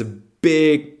you, there's a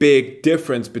big, big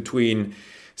difference between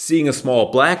seeing a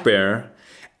small black bear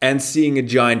and seeing a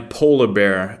giant polar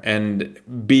bear and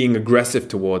being aggressive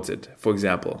towards it, for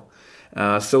example.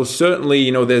 So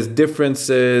certainly, there's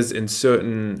differences in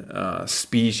certain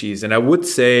species. And I would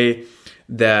say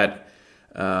that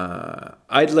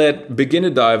I'd let beginner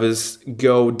divers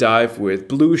go dive with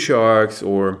blue sharks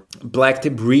or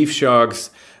blacktip reef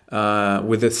sharks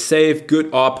with a safe, good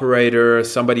operator,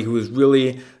 somebody who is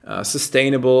really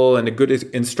sustainable and a good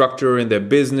instructor in their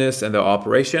business and their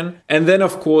operation. And then,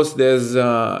 of course, there's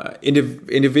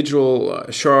individual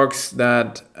sharks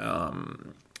that,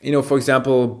 for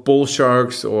example, bull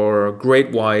sharks or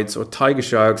great whites or tiger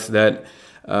sharks that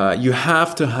you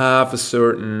have to have a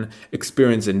certain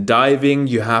experience in diving.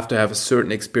 You have to have a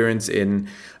certain experience in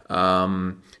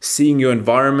seeing your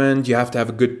environment. You have to have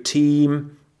a good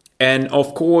team. And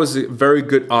of course, a very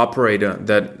good operator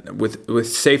that with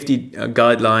safety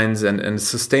guidelines and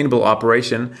sustainable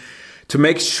operation to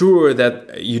make sure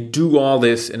that you do all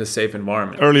this in a safe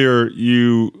environment. Earlier,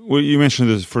 you mentioned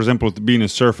this, for example, being a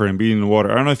surfer and being in the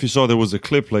water. I don't know if you saw there was a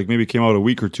clip, like maybe it came out a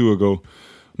week or two ago.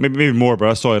 Maybe more, but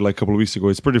I saw it like a couple of weeks ago.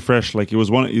 It's pretty fresh. Like it was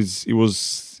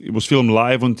filmed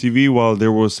live on TV while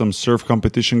there was some surf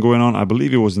competition going on. I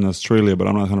believe it was in Australia, but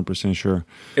I'm not 100% sure.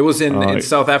 It was in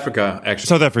South Africa, actually.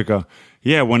 South Africa,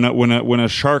 yeah. When a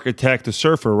shark attacked a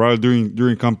surfer while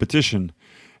during competition,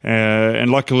 and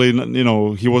luckily,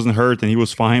 he wasn't hurt and he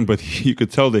was fine. But you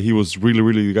could tell that he was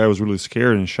the guy was really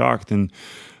scared and shocked and.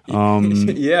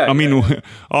 Obviously,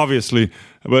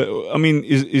 but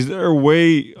is there a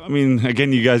way?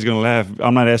 Again, you guys are gonna laugh.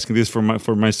 I'm not asking this for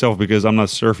myself because I'm not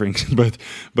surfing.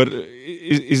 But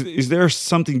is there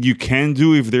something you can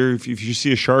do if you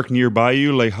see a shark nearby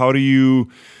you? Like how do you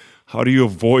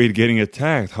avoid getting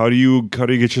attacked? How do you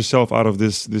get yourself out of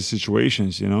these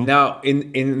situations? Now,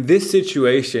 in this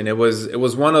situation, it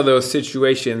was one of those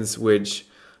situations which.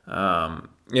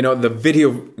 The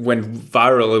video went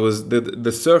viral. It was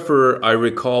the surfer, I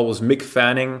recall, was Mick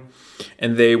Fanning,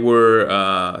 and they were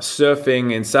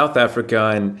surfing in South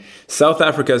Africa. And South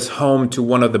Africa is home to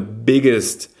one of the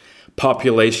biggest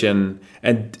population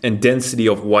and density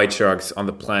of white sharks on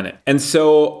the planet. And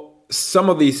so some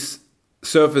of these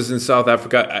surfers in South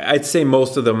Africa, I'd say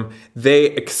most of them,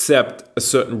 they accept a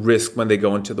certain risk when they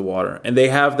go into the water. And they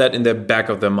have that in the back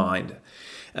of their mind.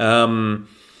 And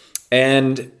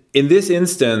in this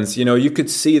instance, you could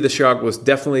see the shark was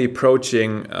definitely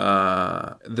approaching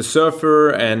the surfer,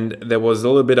 and there was a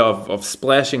little bit of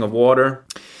splashing of water.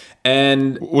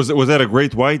 And was that a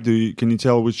great white? Can you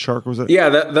tell which shark was that? Yeah,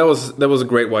 that was a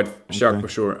great white shark for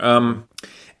sure. And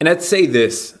I'd say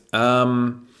this: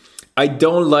 I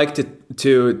don't like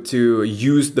to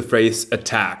use the phrase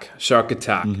shark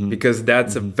attack, because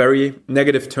that's a very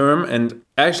negative term. And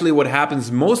actually, what happens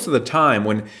most of the time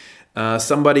when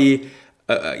somebody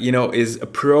is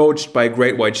approached by a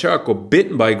great white shark or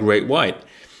bitten by a great white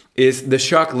is the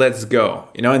shark lets go.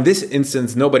 In this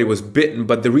instance, nobody was bitten.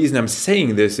 But the reason I'm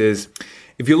saying this is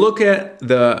if you look at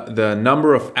the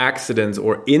number of accidents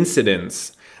or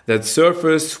incidents that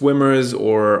surfers, swimmers,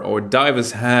 or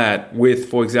divers had with,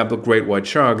 for example, great white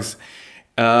sharks,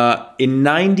 in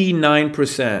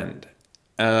 99%,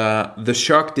 the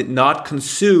shark did not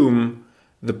consume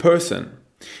the person.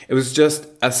 It was just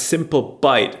a simple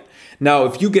bite. Now,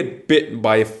 if you get bitten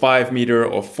by a 5 meter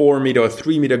or 4 meter or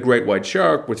 3 meter great white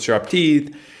shark with sharp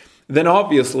teeth, then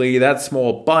obviously that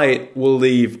small bite will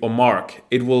leave a mark.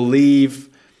 It will leave,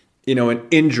 an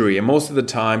injury. And most of the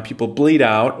time, people bleed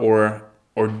out or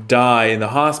die in the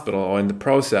hospital or in the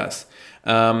process.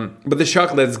 But the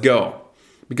shark lets go.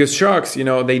 Because sharks,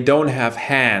 they don't have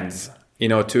hands,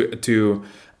 to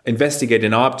investigate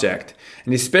an object.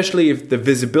 And especially if the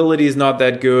visibility is not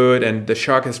that good and the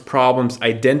shark has problems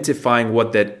identifying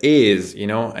what that is,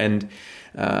 and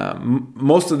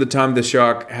most of the time the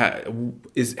shark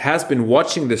has been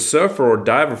watching the surfer or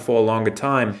diver for a longer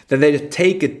time, then they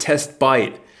take a test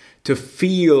bite to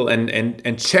feel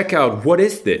and check out, what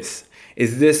is this?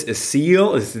 Is this a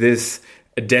seal? Is this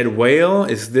a dead whale?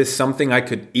 Is this something I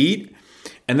could eat?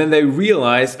 And then they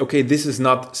realize, okay, this is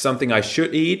not something I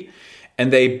should eat,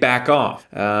 and they back off.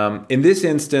 In this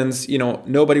instance,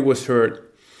 nobody was hurt.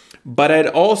 But I'd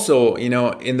also,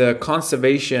 in the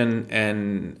conservation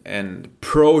and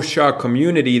pro-shark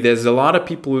community, there's a lot of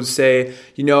people who say,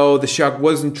 the shark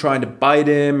wasn't trying to bite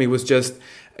him. He was just,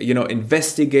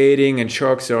 investigating, and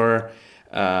sharks are,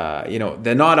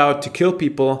 they're not out to kill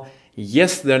people.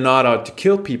 Yes, they're not out to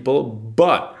kill people,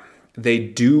 but they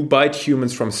do bite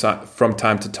humans from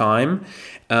time to time.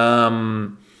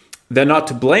 They're not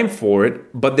to blame for it,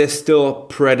 but they're still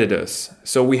predators.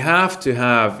 So we have to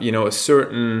have, we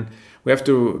have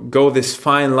to go this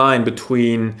fine line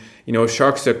between,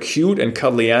 sharks are cute and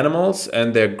cuddly animals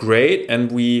and they're great. And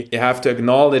we have to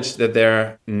acknowledge that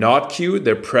they're not cute,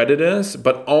 they're predators,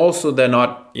 but also they're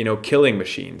not, killing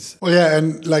machines. Well, yeah,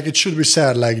 and it should be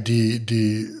said, I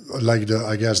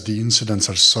guess the incidents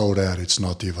are so rare, it's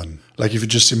not even if you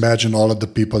just imagine all of the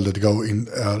people that go in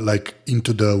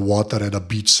into the water at a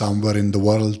beach somewhere in the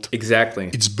world. Exactly.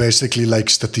 It's basically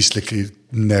statistically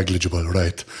negligible,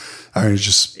 right? I mean, it's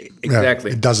just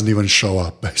exactly. It doesn't even show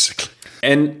up basically.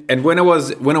 And when I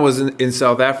was in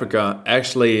South Africa,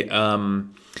 actually,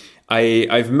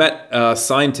 I've met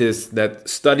scientists that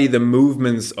study the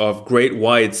movements of great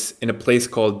whites in a place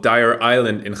called Dyer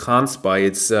Island in Gansbaai.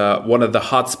 It's one of the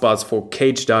hotspots for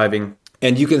cage diving,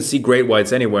 and you can see great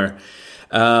whites anywhere.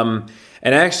 And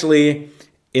actually,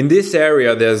 in this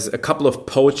area, there's a couple of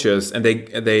poachers, and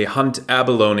they hunt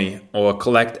abalone or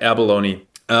collect abalone.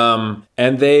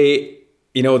 And they,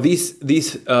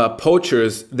 these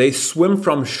poachers, they swim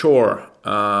from shore.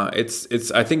 I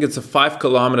think it's a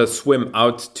 5-kilometer swim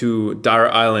out to Dyer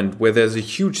Island, where there's a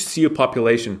huge seal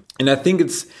population. And I think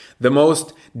it's the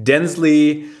most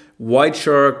densely white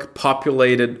shark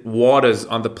populated waters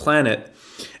on the planet.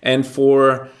 And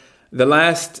for the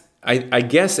last, I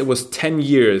guess it was 10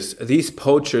 years, these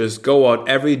poachers go out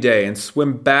every day and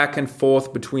swim back and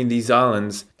forth between these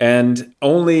islands. And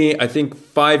only, I think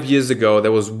 5 years ago,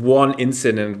 there was one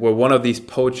incident where one of these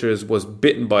poachers was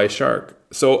bitten by a shark.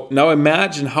 So now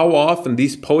imagine how often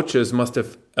these poachers must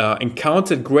have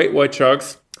encountered great white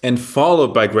sharks and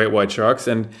followed by great white sharks.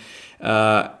 And,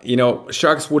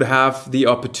 sharks would have the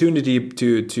opportunity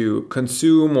to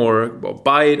consume or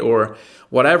bite or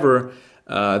whatever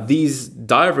these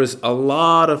divers a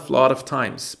lot of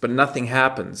times, but nothing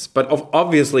happens. But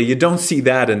obviously, you don't see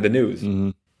that in the news. Mm-hmm.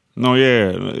 No,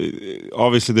 yeah.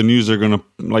 Obviously, the news are going to,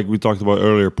 like we talked about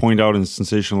earlier, point out and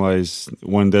sensationalize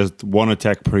when there's one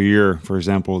attack per year, for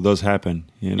example, it does happen.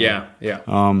 Yeah.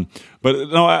 But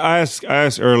no, I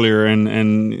asked earlier,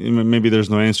 and maybe there's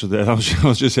no answer to that. I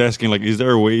was just asking, is there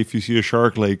a way if you see a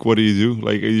shark, what do you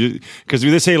do? Because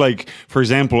they say, for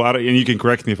example, and you can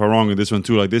correct me if I'm wrong with this one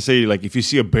too. They say, if you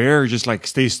see a bear, just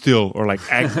stay still or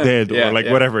act dead or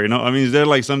whatever. I mean, is there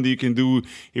something you can do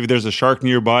if there's a shark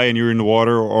nearby and you're in the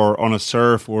water or on a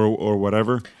surf or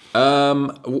whatever?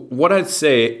 What I'd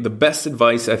say, the best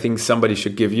advice I think somebody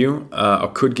should give you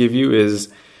or could give you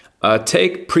is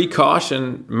take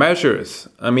precaution measures.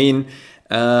 I mean,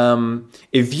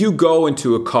 if you go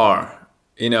into a car,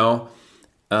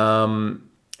 and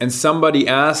somebody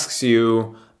asks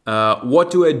you,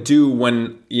 what do I do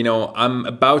when, I'm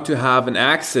about to have an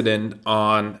accident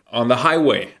on the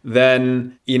highway?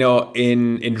 Then,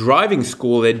 in driving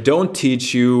school, they don't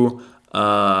teach you,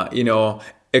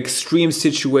 extreme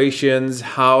situations,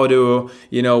 how to,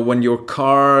 when your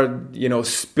car,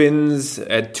 spins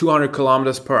at 200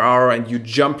 kilometers per hour and you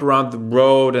jump around the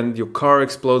road and your car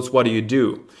explodes, what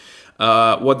do?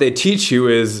 What they teach you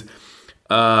is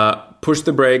push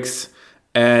the brakes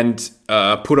and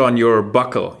put on your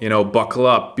buckle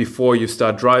up before you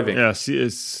start driving. Yeah,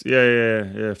 fasten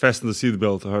the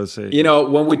seatbelt, how to say.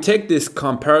 When we take this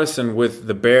comparison with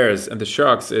the bears and the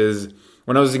sharks is,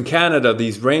 when I was in Canada,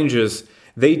 these rangers,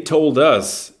 they told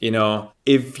us,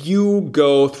 if you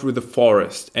go through the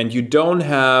forest and you don't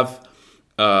have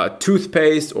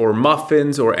toothpaste or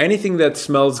muffins or anything that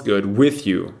smells good with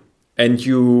you, and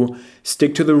you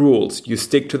stick to the rules, you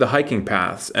stick to the hiking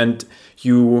paths, and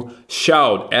you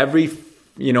shout every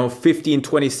 15,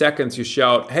 20 seconds, you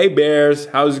shout, "Hey bears,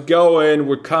 how's it going?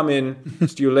 We're coming."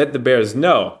 So you let the bears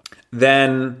know.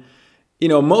 Then,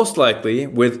 most likely,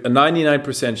 with a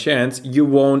 99% chance, you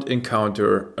won't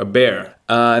encounter a bear.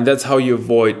 And that's how you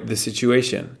avoid the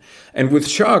situation. And with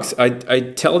sharks, I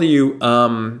tell you,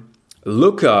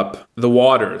 look up the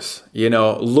waters.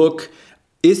 Look,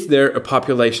 is there a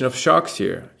population of sharks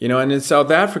here? And in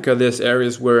South Africa, there's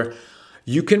areas where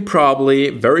you can probably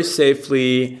very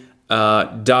safely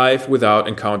dive without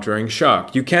encountering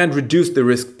shark. You can't reduce the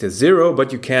risk to zero,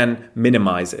 but you can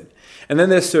minimize it. And then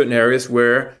there's certain areas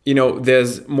where,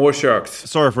 there's more sharks.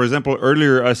 Sorry, for example,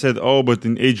 earlier I said, but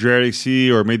in Adriatic Sea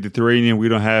or Mediterranean, we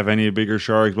don't have any bigger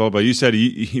sharks, blah, blah. You said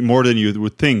more than you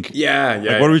would think.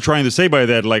 Yeah. What are we trying to say by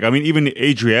that? Even the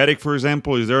Adriatic, for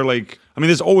example, is there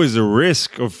there's always a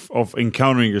risk of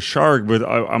encountering a shark, but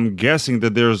I'm guessing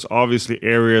that there's obviously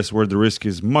areas where the risk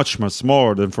is much, much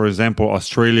smaller than, for example,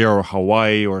 Australia or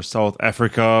Hawaii or South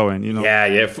Africa. And,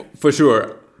 Yeah, for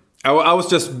sure. I was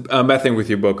just messing with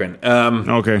you, Boken.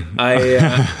 Okay.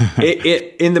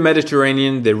 In the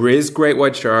Mediterranean, there is great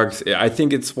white sharks. I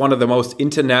think it's one of the most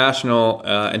international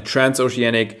and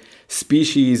transoceanic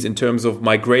species in terms of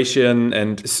migration,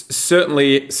 and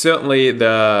certainly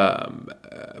the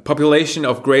population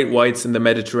of great whites in the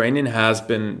Mediterranean has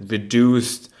been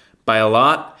reduced by a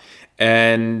lot.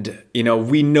 And,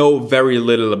 we know very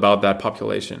little about that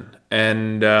population.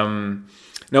 And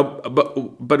no,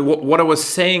 but what I was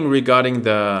saying regarding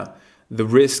the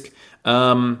risk,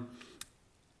 inform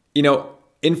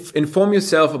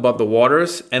yourself about the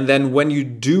waters, and then when you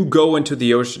do go into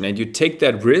the ocean and you take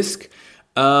that risk,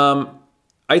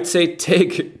 I'd say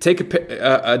take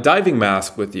a diving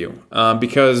mask with you,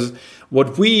 because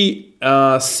what we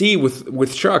see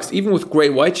with sharks, even with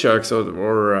great white sharks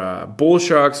or bull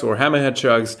sharks or hammerhead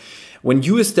sharks, when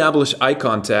you establish eye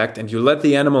contact and you let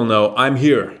the animal know, I'm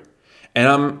here. And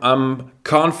I'm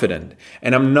confident,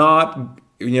 and I'm not,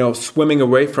 swimming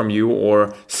away from you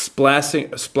or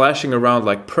splashing around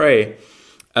like prey.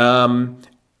 Then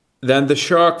the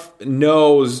shark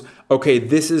knows, okay,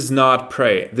 this is not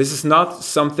prey. This is not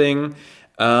something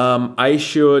I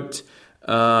should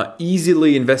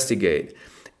easily investigate.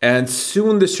 And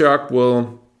soon the shark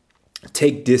will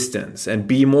take distance and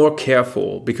be more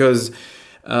careful, because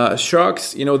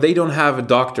sharks, they don't have a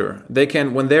doctor. They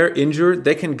can, when they're injured,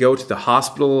 they can go to the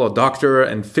hospital or doctor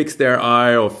and fix their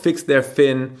eye or fix their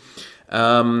fin.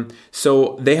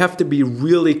 So they have to be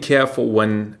really careful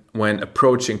when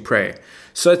approaching prey.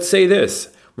 So I'd say this: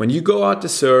 when you go out to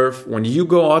surf, when you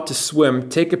go out to swim,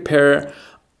 take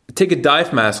a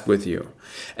dive mask with you,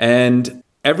 and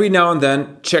every now and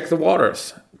then check the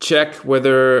waters. Check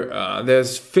whether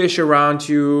there's fish around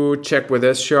you. Check where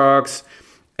there's sharks.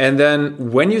 And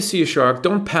then when you see a shark,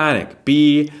 don't panic.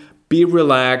 Be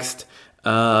relaxed.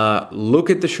 Look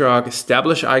at the shark,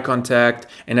 establish eye contact,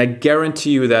 and I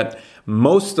guarantee you that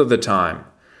most of the time,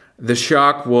 the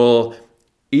shark will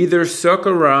either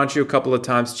circle around you a couple of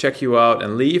times, check you out,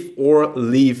 and leave, or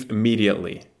leave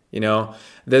immediately.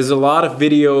 There's a lot of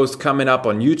videos coming up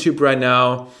on YouTube right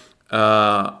now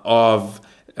of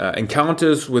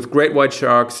encounters with great white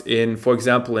sharks for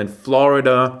example, in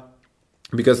Florida.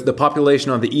 Because the population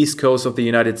on the east coast of the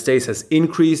United States has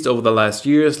increased over the last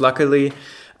years, luckily,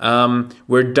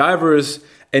 where divers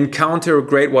encounter a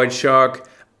great white shark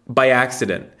by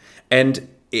accident. And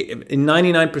in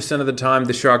 99% of the time,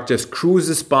 the shark just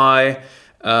cruises by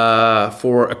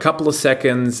for a couple of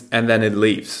seconds and then it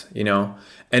leaves,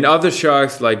 And other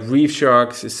sharks, like reef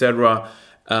sharks, etc.,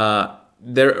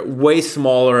 they're way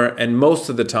smaller, and most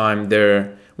of the time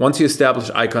once you establish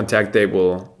eye contact, they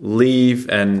will leave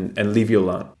and leave you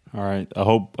alone. All right. I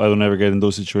hope I don't ever get in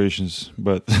those situations.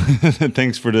 But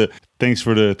thanks for the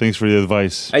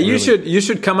advice. You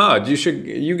should come out.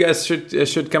 You guys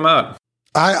should come out.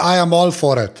 I am all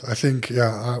for it. I think,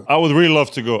 yeah. I would really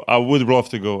love to go. I would love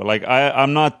to go.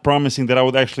 I'm not promising that I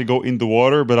would actually go in the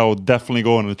water, but I would definitely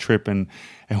go on a trip and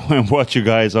watch you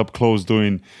guys up close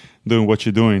doing what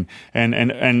you're doing. And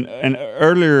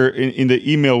earlier in the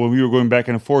email, when we were going back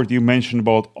and forth, you mentioned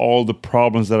about all the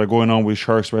problems that are going on with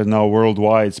sharks right now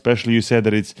worldwide. Especially, you said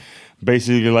that it's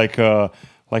basically like a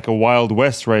Wild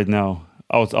West right now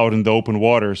out in the open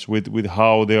waters with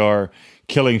how they are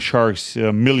killing sharks,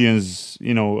 millions,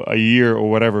 a year or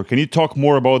whatever. Can you talk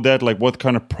more about that? Like, what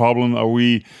kind of problem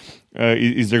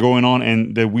is there going on,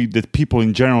 and that people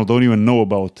in general don't even know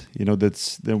about?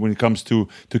 That when it comes to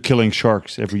killing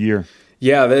sharks every year.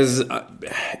 Yeah, to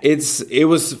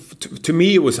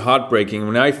me it was heartbreaking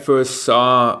when I first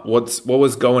saw what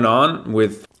was going on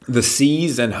with the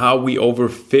seas and how we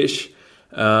overfish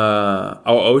our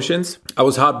oceans. I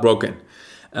was heartbroken.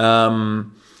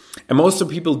 And most of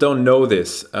people don't know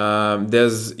this.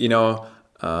 There's,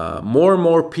 more and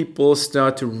more people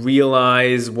start to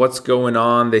realize what's going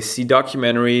on. They see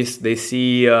documentaries, they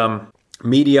see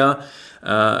media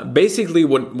Basically,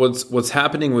 what's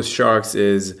happening with sharks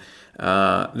is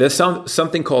there's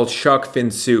something called shark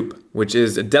fin soup, which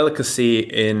is a delicacy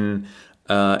in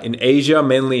Asia,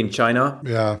 mainly in China.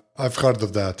 Yeah, I've heard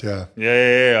of that. Yeah.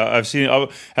 Yeah. I've seen.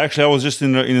 Actually, I was just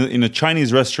in a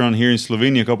Chinese restaurant here in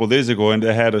Slovenia a couple of days ago, and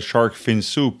they had a shark fin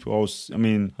soup. I was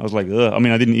like, ugh. I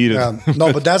mean, I didn't eat it. Yeah.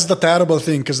 No, but that's the terrible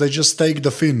thing because they just take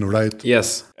the fin, right?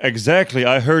 Yes. Exactly.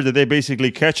 I heard that they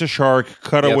basically catch a shark,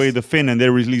 cut away the fin, and they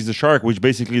release the shark, which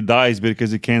basically dies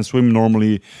because it can't swim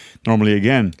normally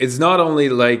again. It's not only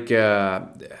like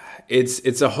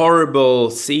it's a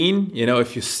horrible scene. You know,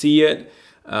 if you see it.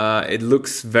 It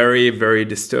looks very, very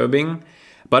disturbing,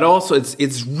 but also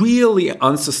it's really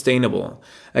unsustainable.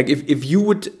 Like if you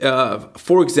would,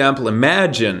 for example,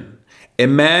 imagine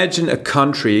a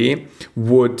country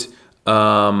would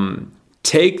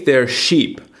take their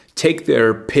sheep, take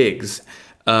their pigs,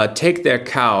 take their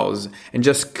cows, and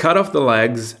just cut off the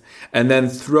legs and then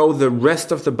throw the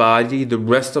rest of the body, the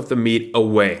rest of the meat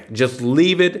away. Just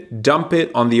leave it, dump it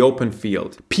on the open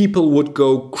field. People would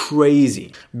go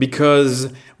crazy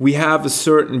because we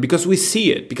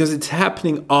see it, because it's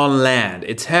happening on land.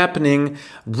 It's happening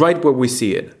right where we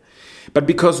see it. But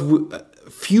because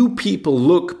few people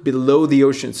look below the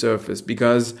ocean surface,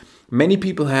 because many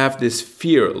people have this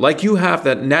fear, like you have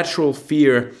that natural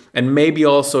fear, and maybe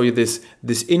also this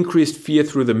increased fear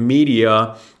through the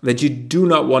media that you do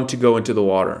not want to go into the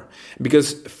water.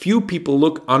 Because few people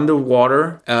look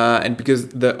underwater, and because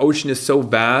the ocean is so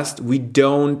vast, we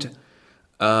don't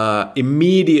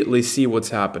immediately see what's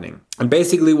happening. And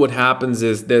basically what happens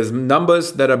is there's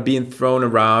numbers that are being thrown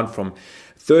around from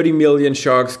 30 million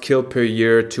sharks killed per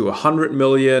year to 100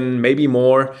 million, maybe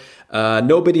more.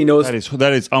 Nobody knows.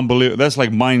 That is unbelievable. That's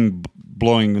like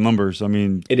mind-blowing numbers. I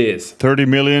mean, it is 30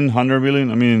 million, 100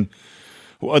 million. I mean,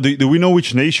 do we know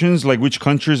which nations, like which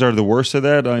countries are the worst at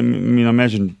that? I mean,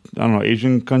 imagine, I don't know,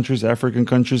 Asian countries, African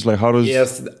countries. Like, how does?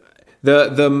 Yes,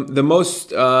 the most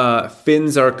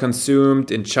fins are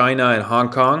consumed in China and Hong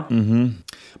Kong,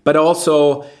 but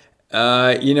also,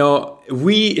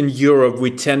 we in Europe,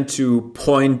 we tend to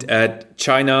point at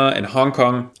China and Hong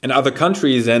Kong and other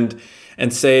countries and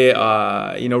say,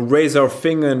 raise our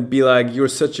finger and be like, you're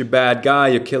such a bad guy,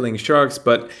 you're killing sharks.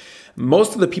 But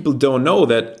most of the people don't know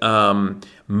that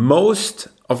most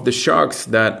of the sharks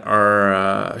that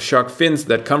are shark fins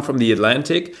that come from the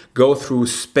Atlantic go through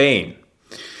Spain.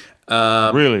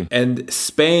 Really? And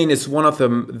Spain is one of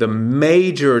the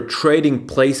major trading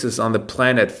places on the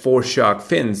planet for shark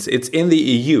fins. It's in the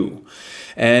EU.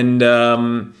 And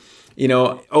over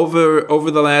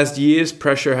the last years,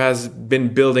 pressure has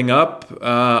been building up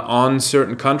on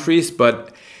certain countries,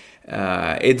 but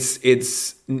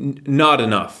it's not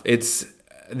enough.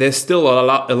 There's still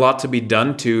a lot to be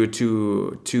done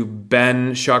to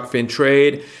ban shark fin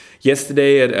trade.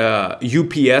 Yesterday,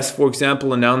 UPS, for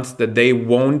example, announced that they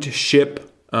won't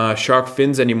ship shark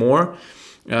fins anymore.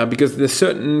 Because there's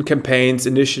certain campaigns,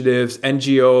 initiatives,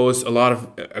 NGOs, a lot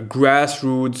of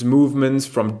grassroots movements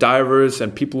from divers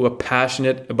and people who are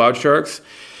passionate about sharks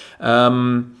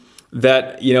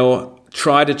that,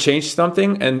 try to change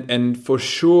something. And for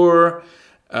sure,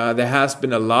 there has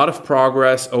been a lot of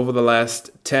progress over the last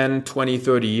 10, 20,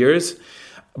 30 years.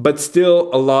 But still,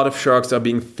 a lot of sharks are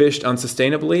being fished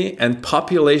unsustainably, and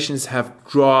populations have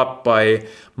dropped by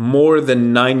more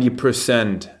than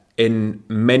 90%. In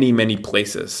many, many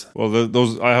places. Well,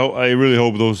 I really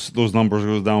hope those numbers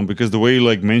go down, because the way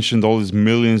you mentioned all these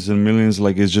millions and millions,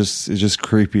 it's just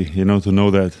creepy, to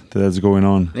know that's going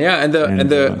on. Yeah, and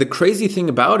the crazy thing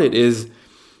about it is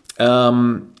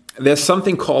there's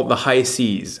something called the high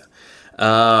seas,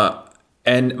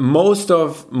 and most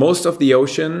of the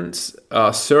ocean's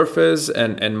surface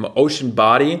and ocean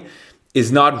body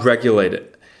is not regulated.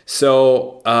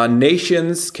 So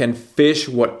nations can fish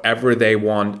whatever they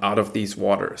want out of these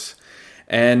waters.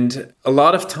 And a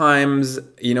lot of times,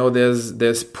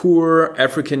 there's poor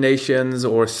African nations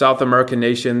or South American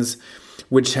nations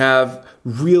which have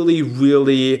really,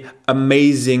 really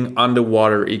amazing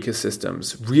underwater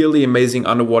ecosystems, really amazing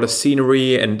underwater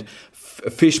scenery and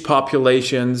fish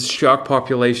populations, shark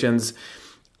populations,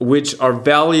 which are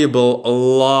valuable a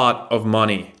lot of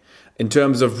money. In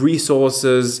terms of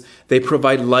resources, they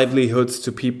provide livelihoods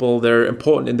to people. They're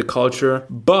important in the culture.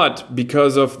 But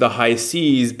because of the high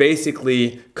seas,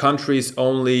 basically countries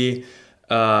only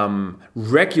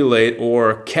regulate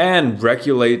or can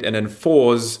regulate and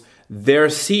enforce their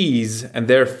seas and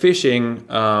their fishing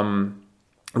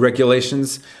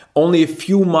regulations only a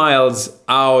few miles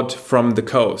out from the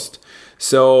coast.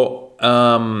 So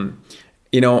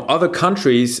other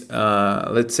countries,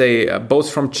 let's say both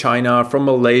from China, from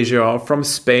Malaysia, or from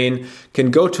Spain,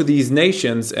 can go to these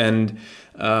nations and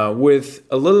with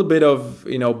a little bit of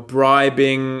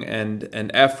bribing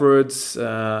and efforts,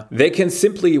 they can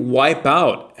simply wipe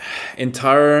out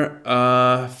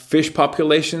entire fish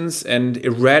populations and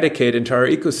eradicate entire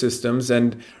ecosystems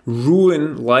and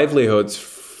ruin livelihoods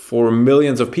for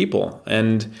millions of people.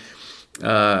 And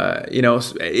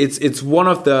it's one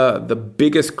of the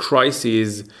biggest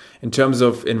crises in terms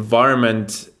of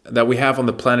environment that we have on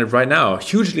the planet right now,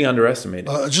 hugely underestimated.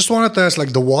 I just wanted to ask,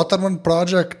 like the Watermen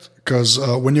Project, because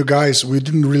when you guys, we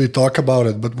didn't really talk about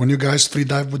it, but when you guys free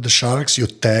dive with the sharks, you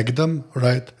tag them,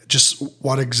 right? Just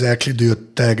what exactly do you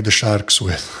tag the sharks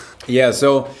with? Yeah,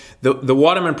 so the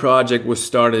Watermen Project was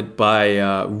started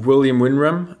by William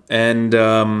Winram, and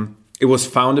it was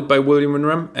founded by William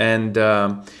Winram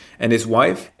and his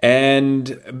wife.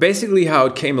 And basically how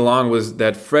it came along was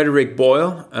that Frederick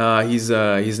Boyle, he's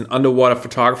an underwater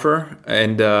photographer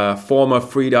and former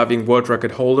freediving world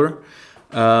record holder,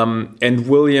 and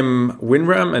William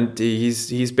Winram, and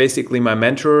he's basically my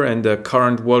mentor and the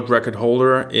current world record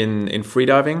holder in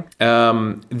freediving.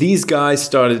 These guys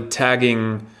started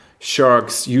tagging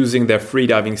sharks using their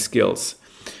freediving skills.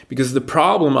 Because the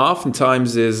problem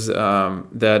oftentimes is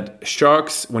that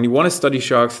sharks, when you want to study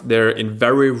sharks, they're in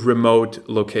very remote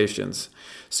locations.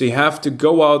 So you have to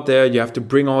go out there, you have to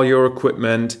bring all your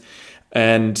equipment,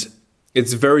 and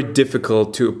it's very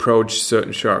difficult to approach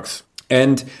certain sharks.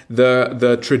 And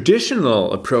the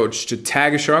traditional approach to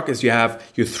tag a shark is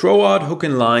you throw out hook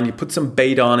and line, you put some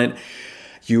bait on it,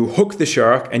 you hook the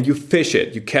shark and you fish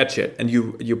it, you catch it, and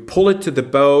you pull it to the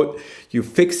boat, you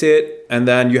fix it, and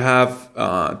then you have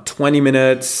 20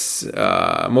 minutes.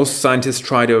 Most scientists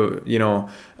try to,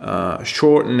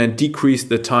 shorten and decrease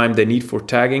the time they need for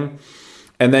tagging.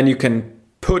 And then you can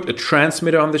put a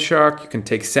transmitter on the shark, you can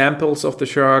take samples of the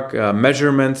shark,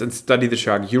 measurements, and study the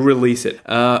shark. You release it.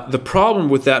 The problem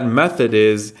with that method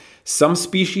is some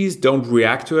species don't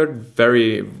react to it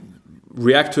very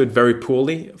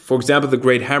poorly. For example, the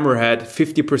great hammerhead,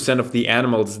 50% of the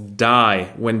animals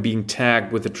die when being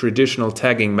tagged with the traditional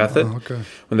tagging method,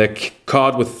 when they're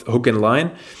caught with hook and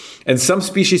line. And some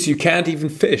species you can't even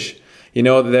fish.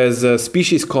 There's a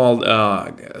species called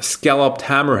scalloped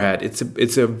hammerhead.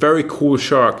 It's a very cool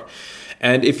shark.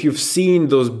 And if you've seen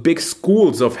those big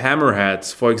schools of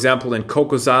hammerheads, for example, in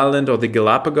Cocos Island or the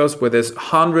Galapagos, where there's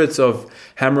hundreds of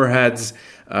hammerheads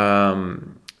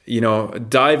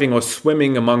diving or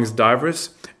swimming amongst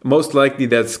divers, most likely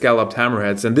that's scalloped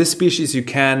hammerheads. And this species, you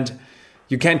can't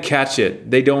catch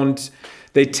it.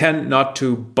 They tend not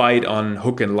to bite on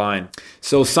hook and line.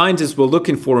 So scientists were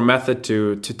looking for a method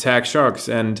to tag sharks.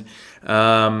 And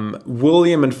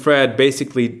William and Fred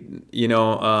basically,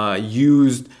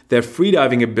 used their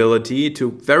freediving ability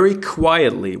to very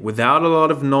quietly, without a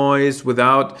lot of noise,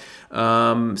 without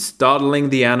startling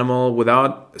the animal,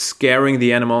 without scaring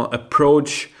the animal,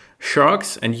 approach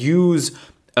sharks and use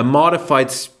a modified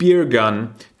spear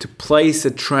gun to place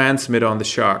a transmitter on the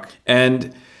shark.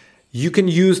 And you can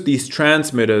use these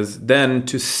transmitters then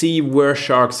to see where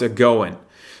sharks are going.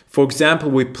 For example,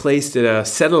 we placed a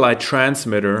satellite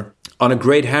transmitter on a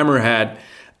great hammerhead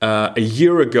a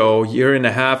year and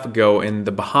a half ago in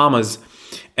the Bahamas.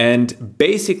 And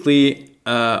basically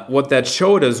what that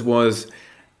showed us was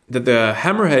that the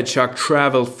hammerhead shark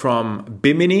traveled from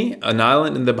Bimini, an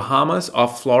island in the Bahamas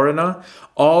off Florida,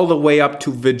 all the way up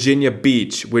to Virginia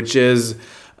Beach, which is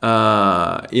several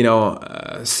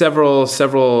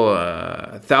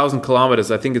thousand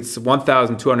kilometers. I think it's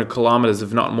 1,200 kilometers,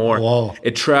 if not more. Wow.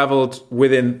 It traveled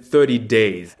within 30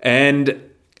 days. And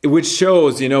which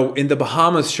shows, in the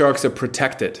Bahamas, sharks are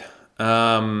protected.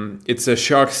 It's a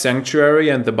shark sanctuary,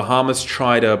 and the Bahamas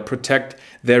try to protect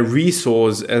their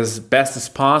resource as best as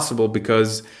possible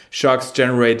because sharks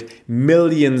generate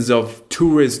millions of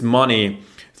tourist money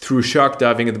through shark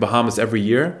diving in the Bahamas every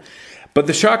year. But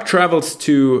the shark travels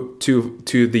to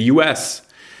the US.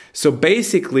 So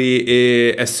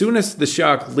basically, as soon as the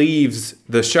shark leaves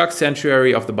the shark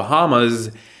sanctuary of the Bahamas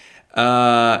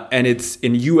and it's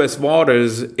in US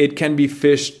waters, it can be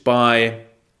fished by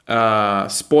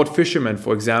sport fishermen,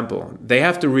 for example. They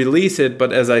have to release it,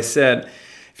 but as I said,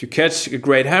 if you catch a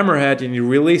great hammerhead and you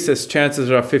release this,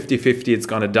 chances are 50-50 it's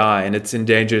going to die, and it's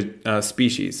endangered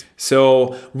species.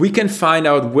 So we can find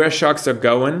out where sharks are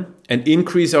going and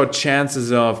increase our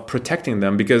chances of protecting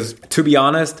them. Because to be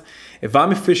honest, if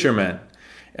I'm a fisherman,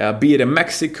 be it in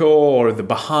Mexico or the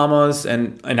Bahamas,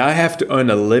 and I have to earn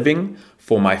a living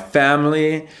for my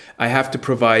family. I have to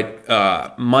provide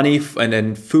money and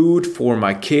then food for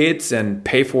my kids and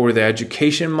pay for their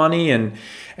education money and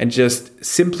just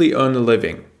simply earn a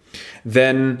living.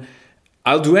 Then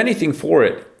I'll do anything for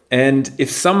it. And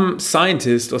if some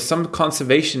scientist or some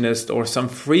conservationist or some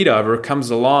freediver comes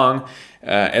along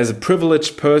as a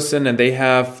privileged person and they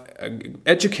have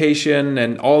education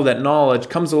and all that knowledge,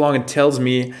 comes along and tells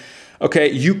me,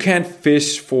 okay, you can't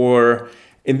fish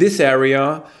in this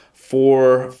area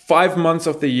for 5 months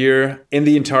of the year in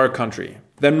the entire country,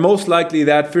 then most likely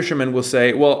that fisherman will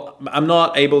say, well, I'm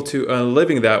not able to earn a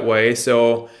living that way,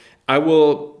 so I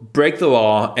will break the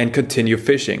law and continue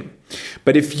fishing.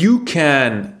 But if you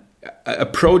can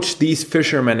approach these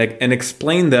fishermen and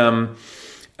explain them,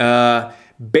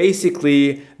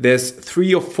 basically there's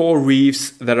 3 or 4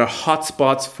 reefs that are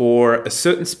hotspots for a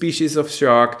certain species of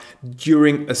shark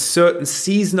during a certain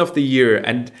season of the year,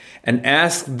 and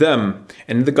ask them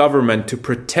and the government to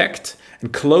protect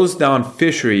and close down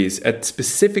fisheries at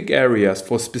specific areas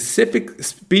for specific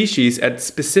species at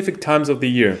specific times of the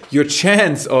year. Your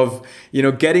chance of,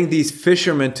 getting these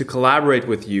fishermen to collaborate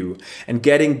with you and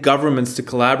getting governments to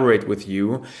collaborate with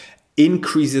you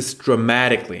increases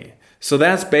dramatically. So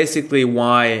that's basically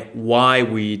why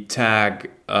we tag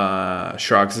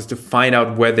sharks, is to find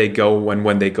out where they go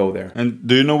when they go there. And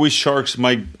do you know which sharks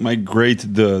migrate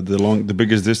the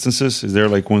biggest distances? Is there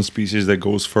like one species that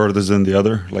goes further than the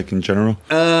other, like in general?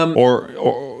 Or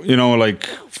like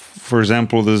for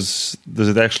example, does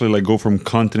it actually like go from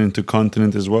continent to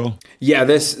continent as well? Yeah,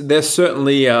 there's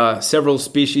certainly several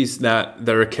species that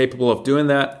are capable of doing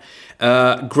that.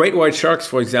 Great white sharks,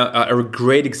 for example, are a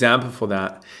great example for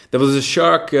that. There was a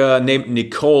shark named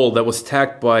Nicole that was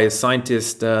tagged by a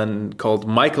scientist called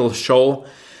Michael Scholl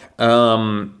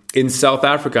in South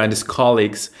Africa and his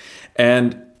colleagues. And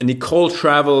Nicole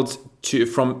traveled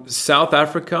from South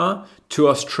Africa to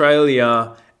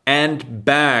Australia and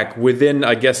back within,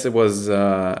 I guess it was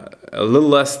a little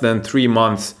less than 3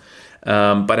 months.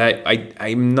 But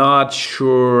I'm not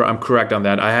sure I'm correct on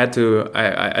that.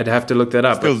 I'd have to look that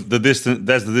up. Still,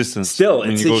 that's the distance. Still,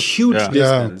 it's a huge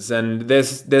distance. Yeah. And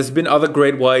there's been other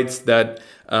great whites that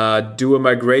do a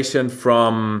migration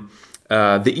from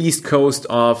the east coast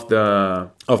of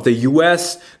the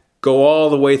US, go all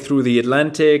the way through the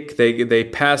Atlantic. They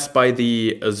pass by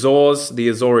the Azores, the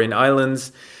Azorean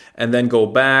Islands, and then go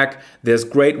back. There's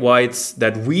great whites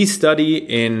that we study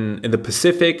in the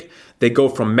Pacific. They go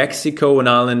from Mexico, an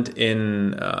island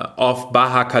off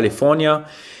Baja California,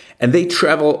 and they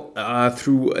travel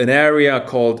through an area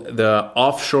called the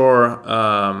offshore,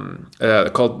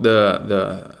 called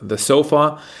the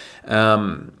SOFA,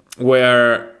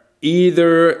 where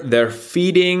either they're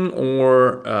feeding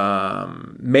or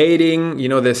mating.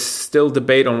 There's still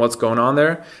debate on what's going on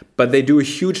there, but they do a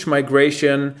huge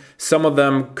migration. Some of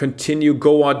them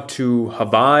go on to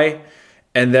Hawaii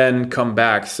and then come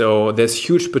back. So there's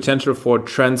huge potential for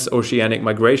transoceanic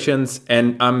migrations.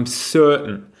 And I'm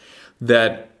certain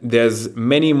that there's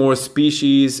many more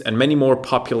species and many more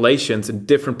populations in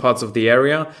different parts of the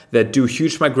area that do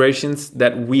huge migrations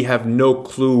that we have no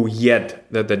clue yet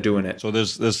that they're doing it. So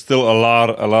there's still a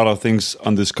lot of things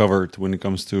undiscovered when it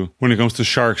comes to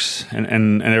sharks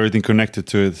and everything connected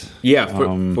to it. Yeah,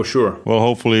 for sure. Well,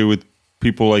 hopefully with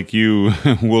people like you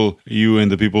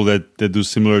and the people that do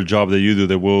similar job that you do,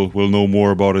 that will know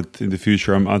more about it in the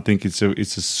future. I think it's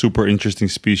a super interesting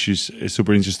species, a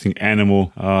super interesting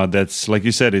animal that's, like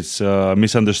you said, it's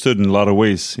misunderstood in a lot of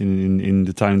ways in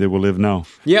the time that we live now.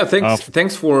 Yeah,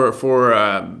 thanks for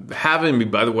having me,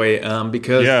 by the way,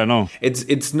 because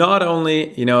it's not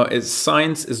only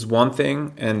science is one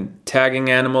thing and tagging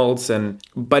animals,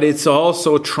 but it's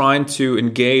also trying to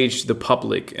engage the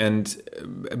public, and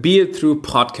be it through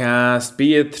podcast,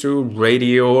 be it through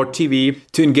radio or TV,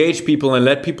 to engage people and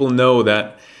let people know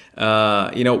that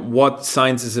what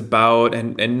science is about,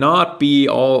 and not be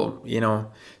all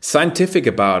scientific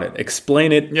about it.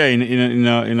 Explain it. Yeah,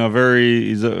 in a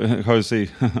very how to say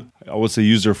I would say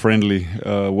user friendly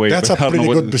way. That's a pretty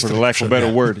good description, for lack of a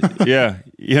better word. Yeah,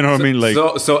 you know what I mean. Like,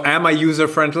 so am I user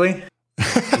friendly?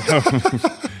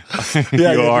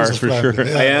 You are for sure.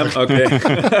 Yeah. I am. Okay.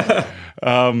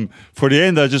 For the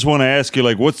end, I just want to ask you,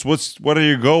 like, what are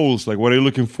your goals? Like, what are you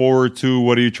looking forward to?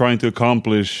 What are you trying to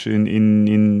accomplish in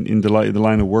the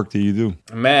line of work that you do?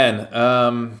 Man,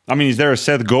 I mean, is there a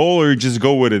set goal, or you just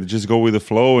go with it? Just go with the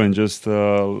flow and just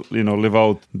live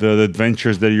out the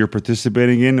adventures that you're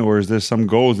participating in, or is there some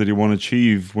goals that you want to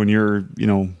achieve when you're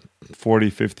 40,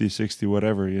 50, 60,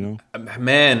 whatever,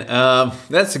 Man,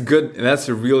 that's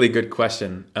a really good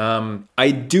question.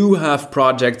 I do have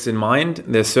projects in mind.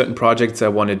 There's certain projects I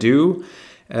want to do.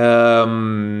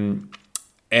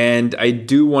 And I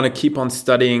do want to keep on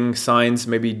studying science,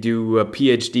 maybe do a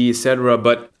PhD, etc.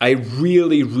 But I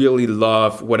really, really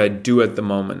love what I do at the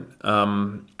moment.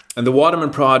 And the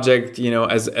Watermen Project,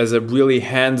 as a really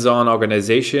hands-on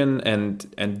organization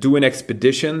and doing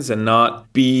expeditions and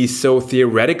not be so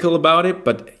theoretical about it,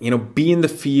 but, be in the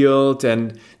field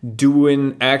and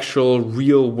doing actual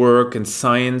real work and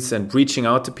science and reaching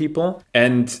out to people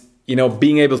and,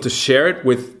 being able to share it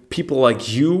with people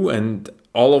like you and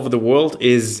all over the world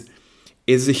is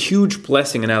a huge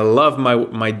blessing. And I love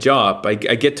my job. I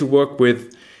get to work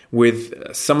with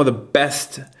some of the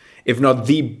best, if not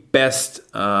the best,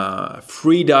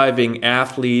 freediving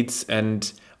athletes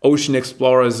and ocean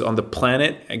explorers on the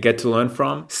planet I get to learn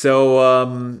from. So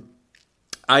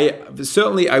I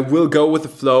will go with the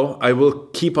flow. I will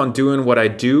keep on doing what I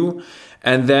do.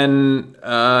 And then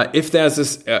if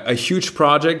there's a huge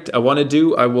project I want to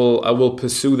do, I will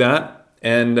pursue that.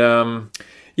 And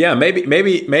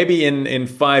maybe in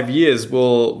 5 years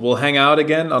we'll hang out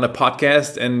again on a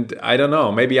podcast, and I don't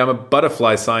know, maybe I'm a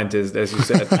butterfly scientist, as you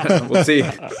said. We'll see.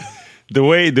 The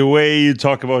way you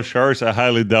talk about sharks, I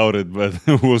highly doubt it, but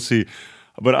we'll see.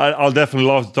 But I'll definitely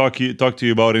love to talk to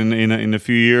you about it in a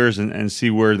few years and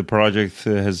see where the project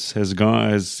has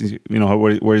gone,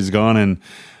 where it's gone, and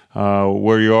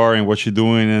where you are and what you're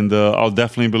doing. And I'll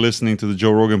definitely be listening to the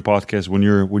Joe Rogan podcast when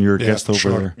you're a guest over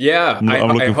there. Yeah,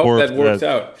 I hope that works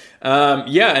out.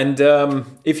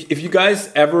 If you guys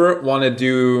ever want to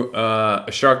do a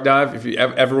shark dive, if you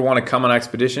ever want to come on an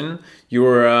expedition,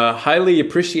 you're highly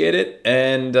appreciated.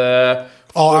 And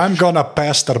I'm gonna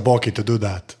pester Boki to do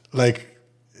that. Like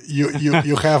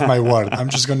you have my word. I'm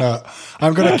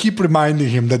gonna keep reminding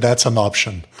him that that's an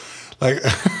option. Like,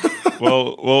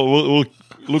 we'll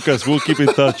Lukas, we'll keep in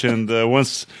touch, and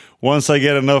once I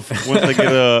get enough,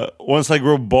 once I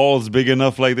grow balls big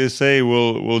enough, like they say,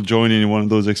 we'll join in one of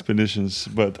those expeditions.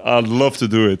 But I'd love to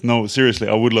do it. No, seriously,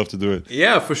 I would love to do it.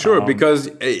 Yeah, for sure, because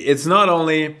it's not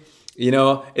only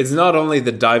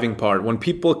the diving part. When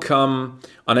people come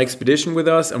on expedition with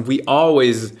us, and we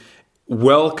always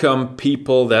welcome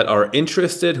people that are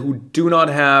interested who do not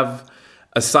have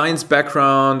a science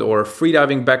background or a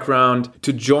freediving background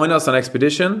to join us on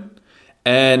expedition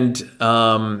and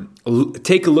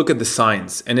take a look at the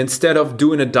science. And instead of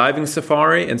doing a diving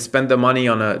safari and spend the money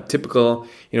on a typical,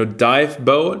 dive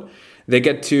boat, they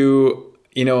get to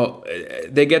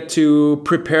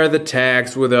prepare the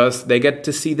tags with us. They get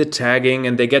to see the tagging,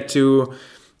 and they get to,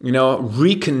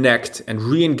 reconnect and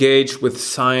re-engage with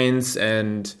science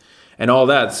and all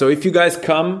that. So if you guys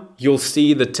come, you'll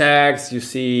see the tags, you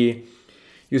see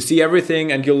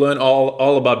everything, and you'll learn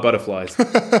all about butterflies.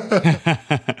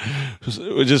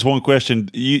 Just one question.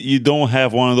 You don't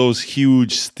have one of those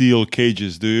huge steel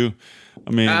cages, do you?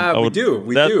 I mean, we do.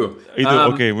 You do?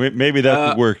 Okay, maybe that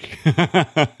would work.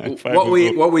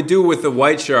 What we do with the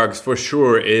white sharks for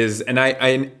sure is, and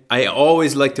I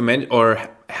always like to mention, or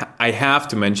I have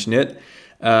to mention it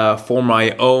for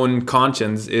my own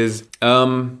conscience, is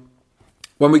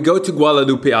when we go to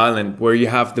Guadalupe Island, where you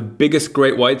have the biggest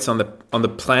great whites on the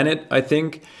planet, I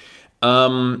think,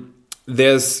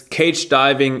 there's cage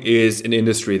diving is an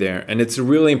industry there. And it's a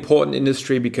really important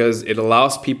industry because it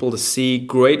allows people to see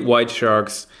great white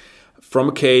sharks from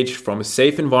a cage, from a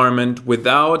safe environment,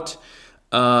 without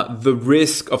the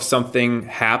risk of something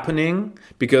happening,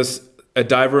 because a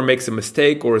diver makes a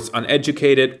mistake or is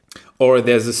uneducated or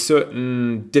there's a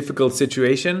certain difficult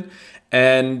situation.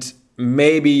 And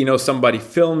maybe, somebody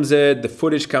films it, the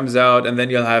footage comes out, and then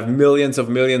you'll have millions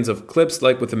of clips,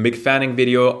 like with the Mick Fanning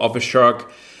video of a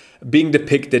shark being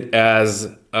depicted as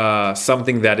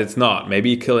something that it's not,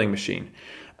 maybe a killing machine.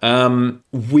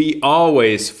 We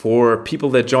always, for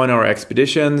people that join our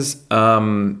expeditions,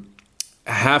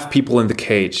 have people in the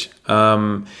cage.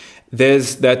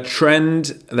 There's that trend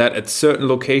that at certain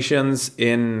locations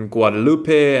in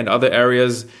Guadalupe and other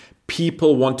areas,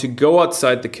 people want to go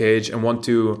outside the cage and want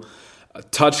to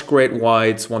touch great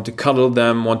whites, want to cuddle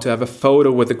them, want to have a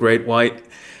photo with a great white.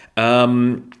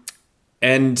 And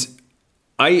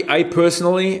I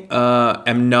personally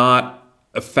am not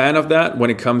a fan of that when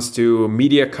it comes to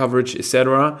media coverage,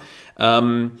 etc.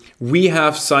 We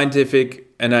have scientific,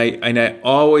 and I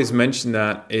always mention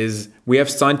that, is we have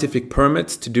scientific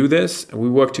permits to do this. We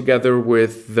work together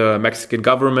with the Mexican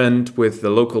government, with the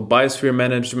local biosphere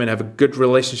management, have a good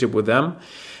relationship with them.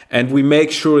 And we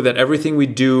make sure that everything we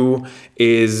do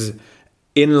is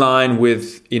in line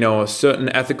with, certain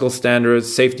ethical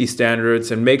standards, safety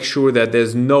standards, and make sure that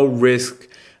there's no risk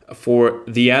for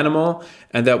the animal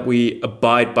and that we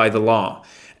abide by the law.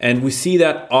 And we see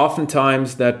that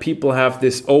oftentimes that people have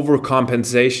this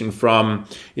overcompensation from,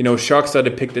 sharks are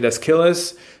depicted as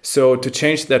killers. So to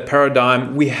change that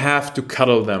paradigm, we have to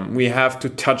cuddle them. We have to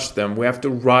touch them. We have to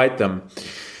ride them.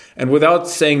 And without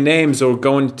saying names or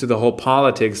going into the whole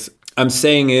politics, I'm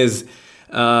saying is,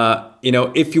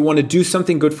 if you want to do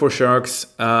something good for sharks,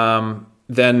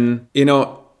 then,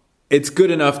 it's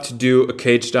good enough to do a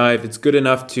cage dive. It's good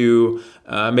enough to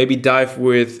maybe dive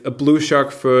with a blue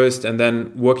shark first and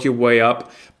then work your way up.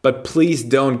 But please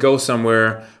don't go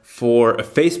somewhere for a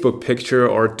Facebook picture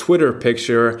or a Twitter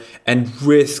picture and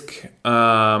risk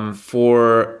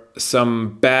for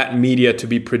some bad media to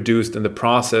be produced in the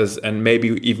process and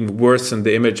maybe even worsen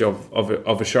the image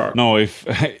of a shark. No, if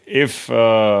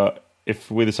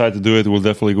we decide to do it, we'll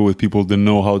definitely go with people that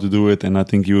know how to do it, and I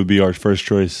think you would be our first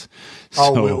choice.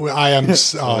 So, I'm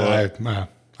just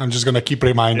gonna keep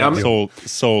reminding you.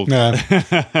 Sold. Yeah.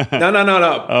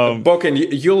 No. Boken,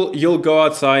 you'll go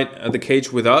outside the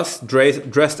cage with us,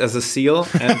 dressed as a seal,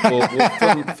 and we'll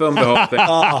film the whole thing.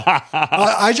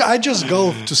 I just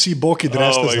go to see Boki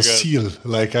dressed as a seal.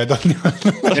 Like I don't.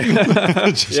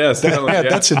 Yes,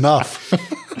 that's enough.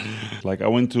 Like I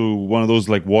went to one of those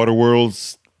like water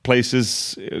worlds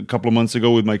places a couple of months ago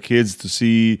with my kids to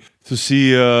see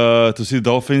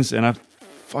dolphins, and I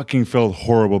fucking felt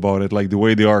horrible about it, like the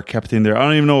way they are kept in there. I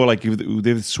don't even know, like if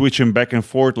they switch them back and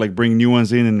forth, like bring new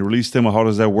ones in and release them, or how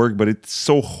does that work? But it's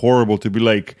so horrible to be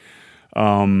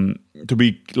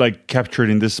like captured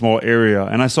in this small area.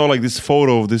 And I saw like this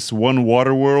photo of this one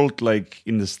water world like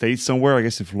in the States somewhere, I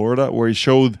guess in Florida, where it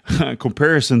showed a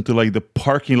comparison to like the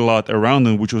parking lot around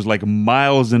them, which was like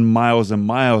miles and miles and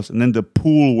miles, and then the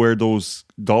pool where those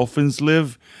dolphins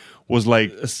live was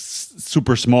like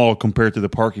super small compared to the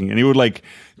parking. And you would like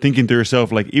thinking to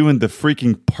yourself, like even the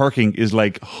freaking parking is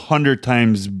like 100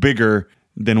 times bigger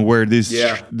than where these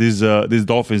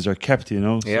dolphins are kept,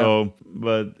 Yeah. So,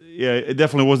 but yeah, it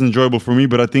definitely wasn't enjoyable for me.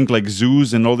 But I think like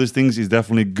zoos and all these things is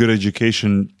definitely good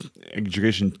education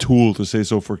tool, to say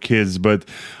so, for kids. But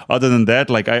other than that,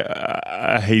 like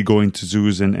I hate going to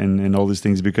zoos and all these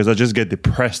things because I just get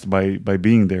depressed by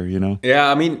being there, Yeah,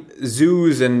 I mean,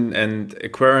 zoos and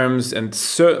aquariums and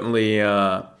certainly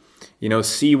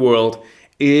SeaWorld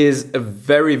is a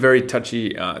very, very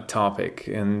touchy topic.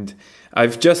 And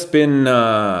I've just been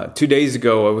 2 days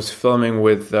ago, I was filming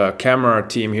with a camera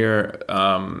team here,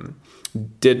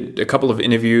 did a couple of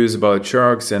interviews about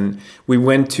sharks, and we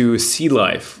went to Sea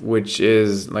Life, which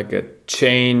is like a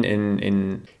chain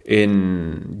in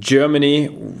Germany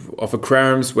of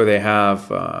aquariums where they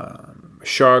have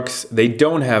sharks. They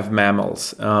don't have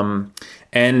mammals.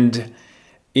 And,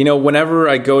 whenever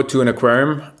I go to an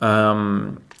aquarium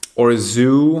or a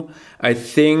zoo, I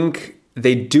think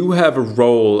they do have a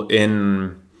role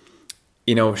in,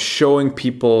 showing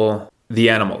people the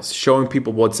animals, showing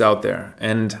people what's out there.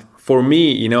 And for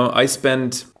me, I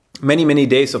spent many, many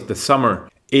days of the summer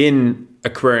in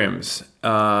aquariums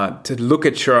to look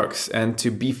at sharks and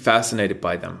to be fascinated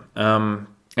by them. And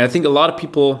I think a lot of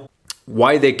people,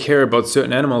 why they care about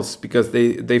certain animals, because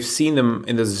they've seen them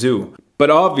in the zoo. But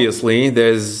obviously,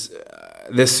 there's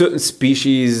certain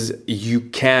species you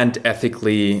can't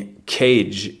ethically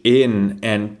cage in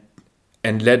and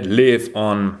let live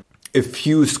on a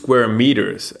few square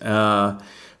meters,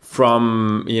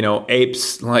 from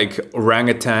apes like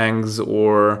orangutans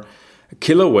or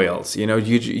killer whales.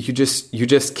 You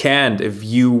just can't if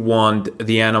you want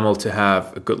the animal to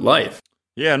have a good life.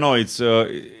 Yeah, no, it's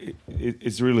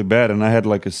really bad, and I had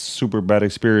like a super bad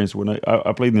experience when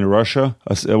I played in Russia.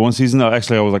 One season,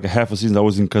 actually, I was like a half a season. I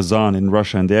was in Kazan in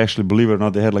Russia, and they actually, believe it or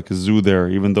not, they had like a zoo there.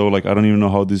 Even though like I don't even know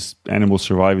how these animals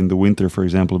survive in the winter, for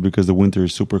example, because the winter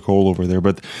is super cold over there.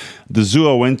 But the zoo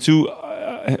I went to,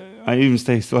 I even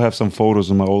still have some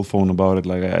photos on my old phone about it.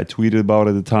 Like I tweeted about it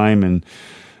at the time, and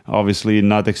obviously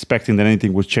not expecting that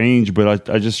anything would change, but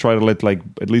I just try to let like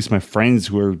at least my friends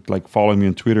who are like following me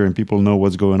on Twitter and people know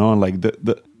what's going on. Like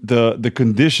the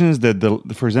conditions that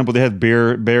for example, they had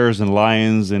bears and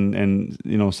lions and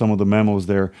some of the mammals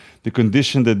there. The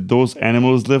condition that those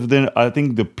animals lived in, I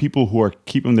think the people who are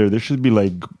keeping them there, they should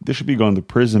be gone to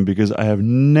prison, because I have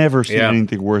never seen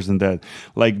anything worse than that.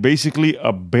 Like basically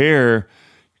a bear,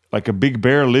 like a big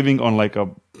bear living on like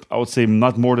I would say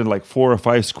not more than like 4 or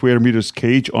 5 square meters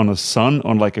cage on a sun,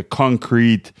 on like a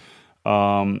concrete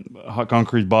bottom,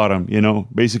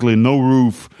 basically no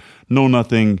roof, no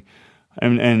nothing,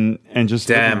 and just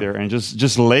sitting there and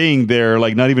just laying there,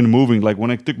 like not even moving. Like when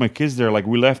I took my kids there, like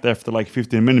we left after like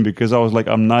 15 minutes because I was like,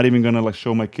 I'm not even gonna like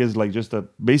show my kids like just a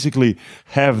basically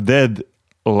half dead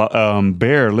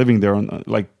bear living there on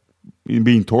like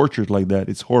being tortured like that.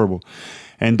 It's horrible.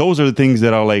 And those are the things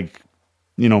that are like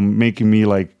making me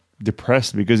like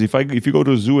depressed, because if you go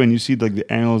to a zoo and you see like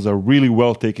the animals are really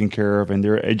well taken care of and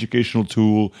they're an educational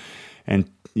tool and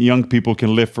young people can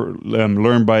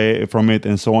learn from it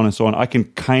and so on and so on, I can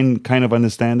kind of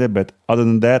understand it, but other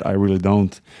than that I really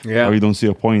don't. I really don't see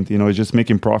a point. It's just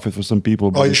making profit for some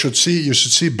people. You should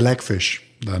see Blackfish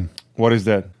then. What is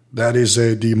that? That is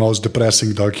the most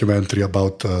depressing documentary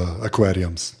about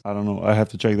aquariums. I don't know. I have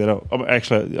to check that out.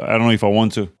 Actually, I don't know if I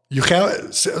want to. You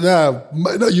have,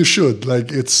 no, you should.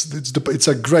 Like it's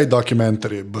a great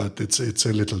documentary, but it's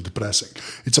a little depressing.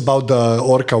 It's about the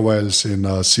orca whales in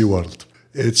SeaWorld.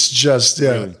 It's just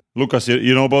Really? Lukas,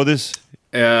 you know about this?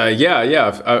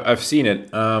 I've seen it,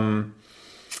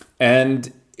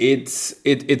 and it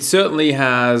certainly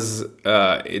has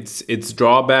its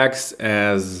drawbacks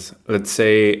as, let's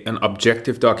say, an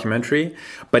objective documentary,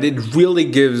 but it really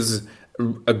gives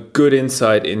a good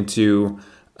insight into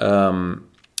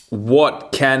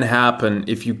what can happen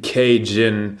if you cage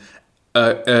in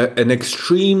an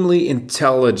extremely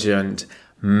intelligent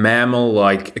mammal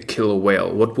like a killer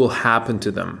whale. What will happen to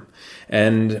them?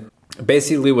 And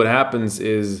basically what happens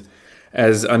is,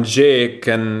 as Andrzej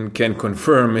can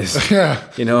confirm, is that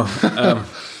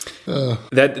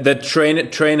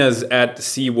trainers at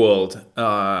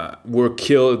SeaWorld were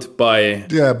killed by...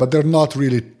 Yeah, but they're not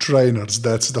really trainers.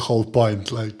 That's the whole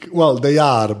point. Like, well, they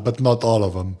are, but not all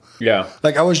of them. Yeah.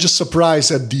 Like, I was just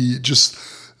surprised at the just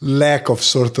lack of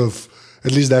sort of...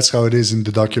 At least that's how it is in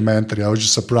the documentary. I was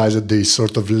just surprised at the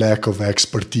sort of lack of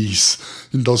expertise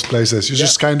in those places. You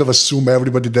just kind of assume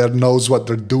everybody there knows what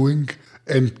they're doing,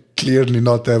 and clearly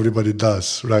not everybody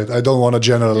does, right? I don't want to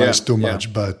generalize too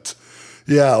much, but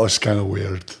yeah, it was kind of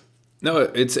weird. No,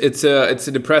 it's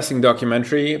a depressing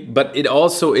documentary, but it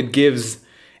gives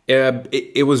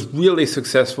it was really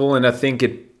successful, and I think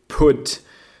it put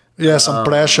some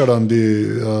pressure on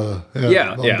the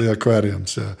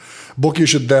aquariums. Yeah. Book, you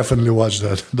should definitely watch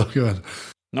that documentary.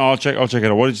 No, I'll check it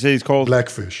out. What did you say it's called?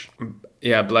 Blackfish.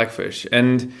 Yeah, Blackfish.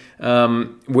 And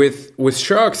with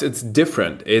sharks, it's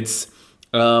different. It's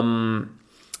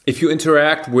if you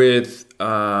interact with,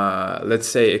 let's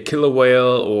say, a killer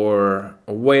whale or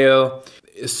a whale,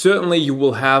 certainly you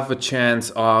will have a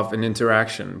chance of an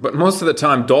interaction. But most of the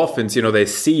time, dolphins, they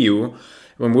see you.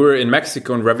 When we were in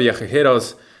Mexico in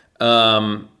Revillagigedos,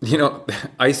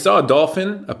 I saw a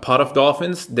dolphin, a pod of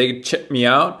dolphins. They checked me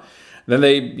out. Then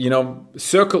they,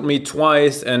 circled me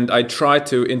twice, and I tried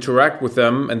to interact with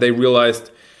them, and they realized,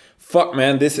 fuck,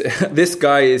 man, this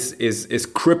guy is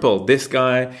crippled. This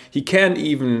guy, he can't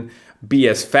even be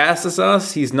as fast as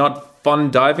us. He's not fun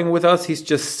diving with us. He's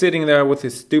just sitting there with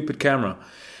his stupid camera.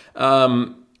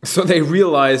 So they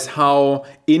realize how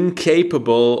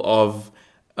incapable of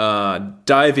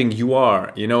diving you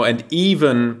are, and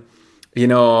even,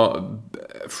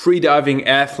 free diving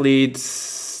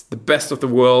athletes, the best of the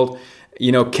world,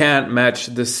 can't match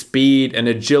the speed and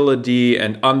agility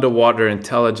and underwater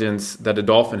intelligence that a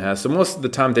dolphin has. So most of the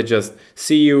time they just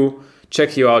see you,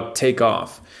 check you out, take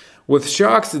off. With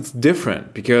sharks, it's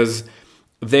different because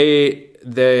they're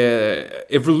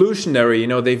evolutionary,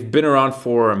 they've been around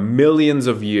for millions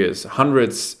of years,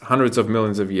 hundreds of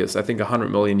millions of years. I think 100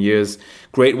 million years.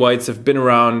 Great whites have been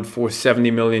around for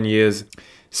 70 million years.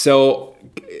 So,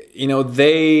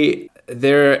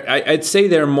 I'd say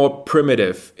they're more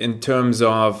primitive in terms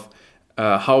of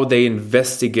how they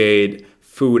investigate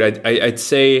food. I'd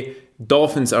say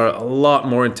dolphins are a lot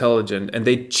more intelligent, and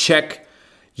they check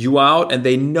you out and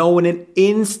they know in an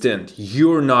instant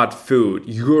you're not food,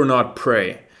 you're not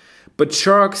prey. But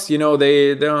sharks,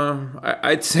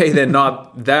 I'd say they're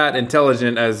not that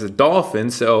intelligent as a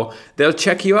dolphin, so they'll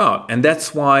check you out. And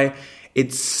that's why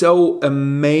it's so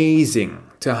amazing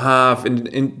to have,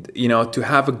 to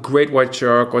have a great white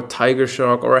shark or tiger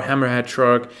shark or a hammerhead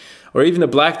shark or even a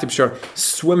blacktip shark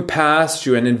swim past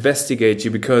you and investigate you,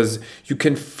 because you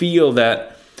can feel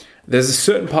that there's a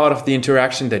certain part of the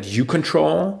interaction that you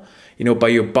control, by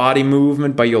your body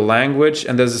movement, by your language,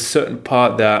 and there's a certain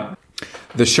part that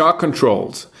the shark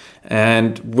controls.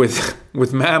 And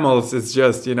with mammals, it's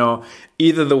just,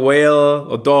 either the whale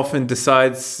or dolphin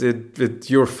decides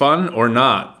you're fun or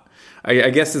not.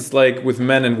 I guess it's like with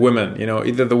men and women,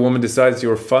 either the woman decides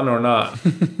you're fun or not.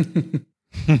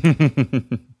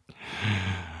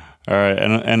 All right,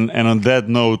 and on that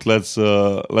note, let's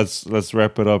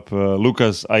wrap it up.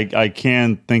 Lukas, I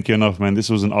can't thank you enough, man. This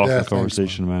was an awesome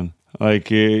conversation, man.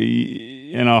 Like,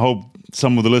 I hope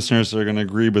some of the listeners are gonna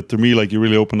agree, but to me, like, you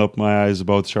really opened up my eyes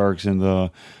about sharks, and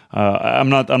I'm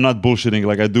not bullshitting.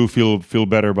 Like, I do feel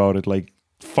better about it. Like,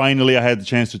 finally, I had the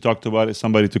chance to talk about it.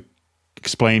 Somebody to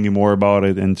explain me more about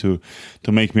it and to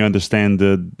make me understand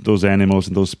those animals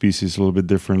and those species a little bit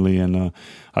differently. And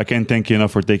I can't thank you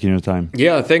enough for taking your time.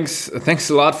 Yeah, thanks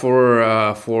a lot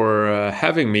for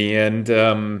having me. And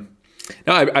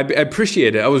no, I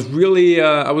appreciate it. I was really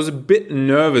I was a bit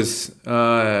nervous,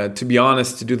 to be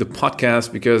honest, to do the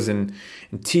podcast, because in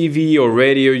TV or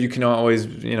radio you can always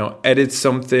edit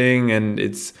something and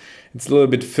it's a little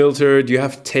bit filtered. You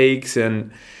have takes,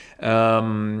 and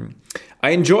I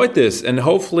enjoyed this, and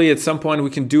hopefully at some point we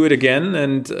can do it again,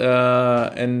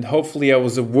 and hopefully I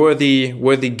was a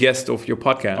worthy guest of your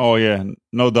podcast. Oh yeah,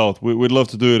 no doubt. We'd love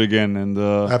to do it again, and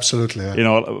absolutely.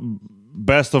 Yeah.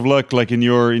 Best of luck, like in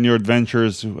your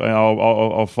adventures.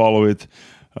 I'll follow it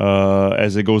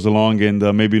as it goes along, and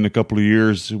maybe in a couple of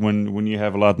years when you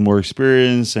have a lot more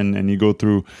experience and you go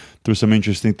through some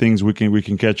interesting things, we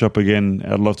can catch up again.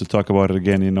 I'd love to talk about it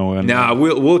again. And now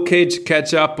we'll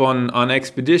catch up on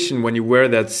expedition when you wear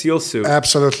that seal suit.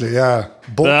 Absolutely, yeah.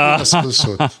 Both seal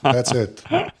suit. That's it.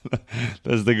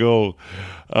 That's the goal.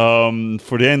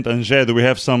 For the end, Angers, do we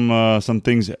have some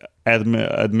things,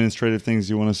 administrative things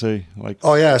you want to say?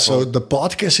 So the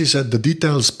podcast is at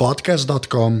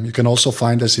thedetailspodcast.com. You can also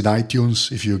find us in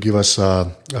iTunes. If you give us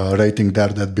a rating there,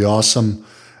 that'd be awesome.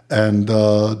 And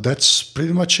that's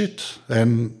pretty much it.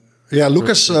 And yeah,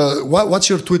 Lukas, what's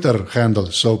your Twitter handle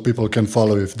so people can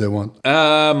follow if they want?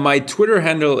 My Twitter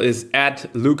handle is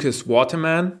 @Lukas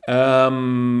Waterman.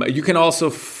 You can also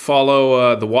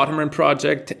follow the Watermen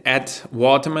Project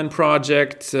 @Watermen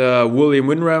Project. William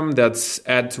Winram, that's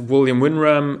 @William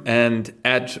Winram, and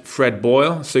 @Fred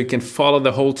Boyle. So you can follow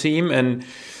the whole team, and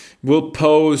we'll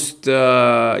post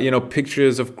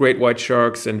pictures of great white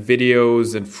sharks and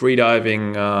videos and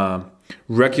freediving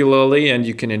regularly, and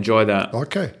you can enjoy that.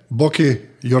 Okay. Boki,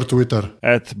 your Twitter?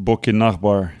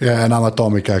 @BokiNachbar. Yeah, and I'm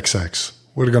AtomicXX.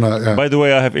 We're gonna... Yeah. By the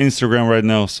way, I have Instagram right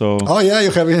now, so... Oh, yeah,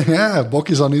 you have... Yeah,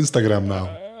 Boki's on Instagram now.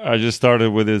 I just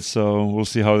started with it, so we'll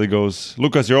see how it goes.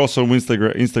 Lukas, you're also on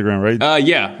Instagram, right?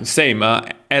 Yeah, same.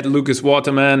 @Lukas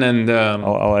Waterman, and...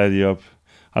 I'll add you up.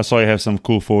 I saw you have some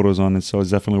cool photos on it, so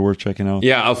it's definitely worth checking out.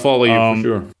 Yeah, I'll follow you for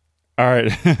sure. All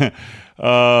right.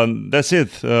 That's it.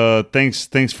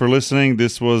 Thanks for listening.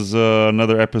 This was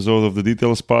another episode of the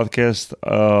Details Podcast.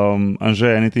 Angers,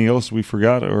 anything else we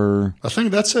forgot, or I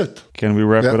think that's it. Can we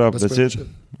wrap it up? That's it.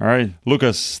 All right.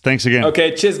 Lukas, thanks again.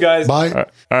 Okay, cheers, guys. Bye. All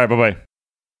right, bye-bye.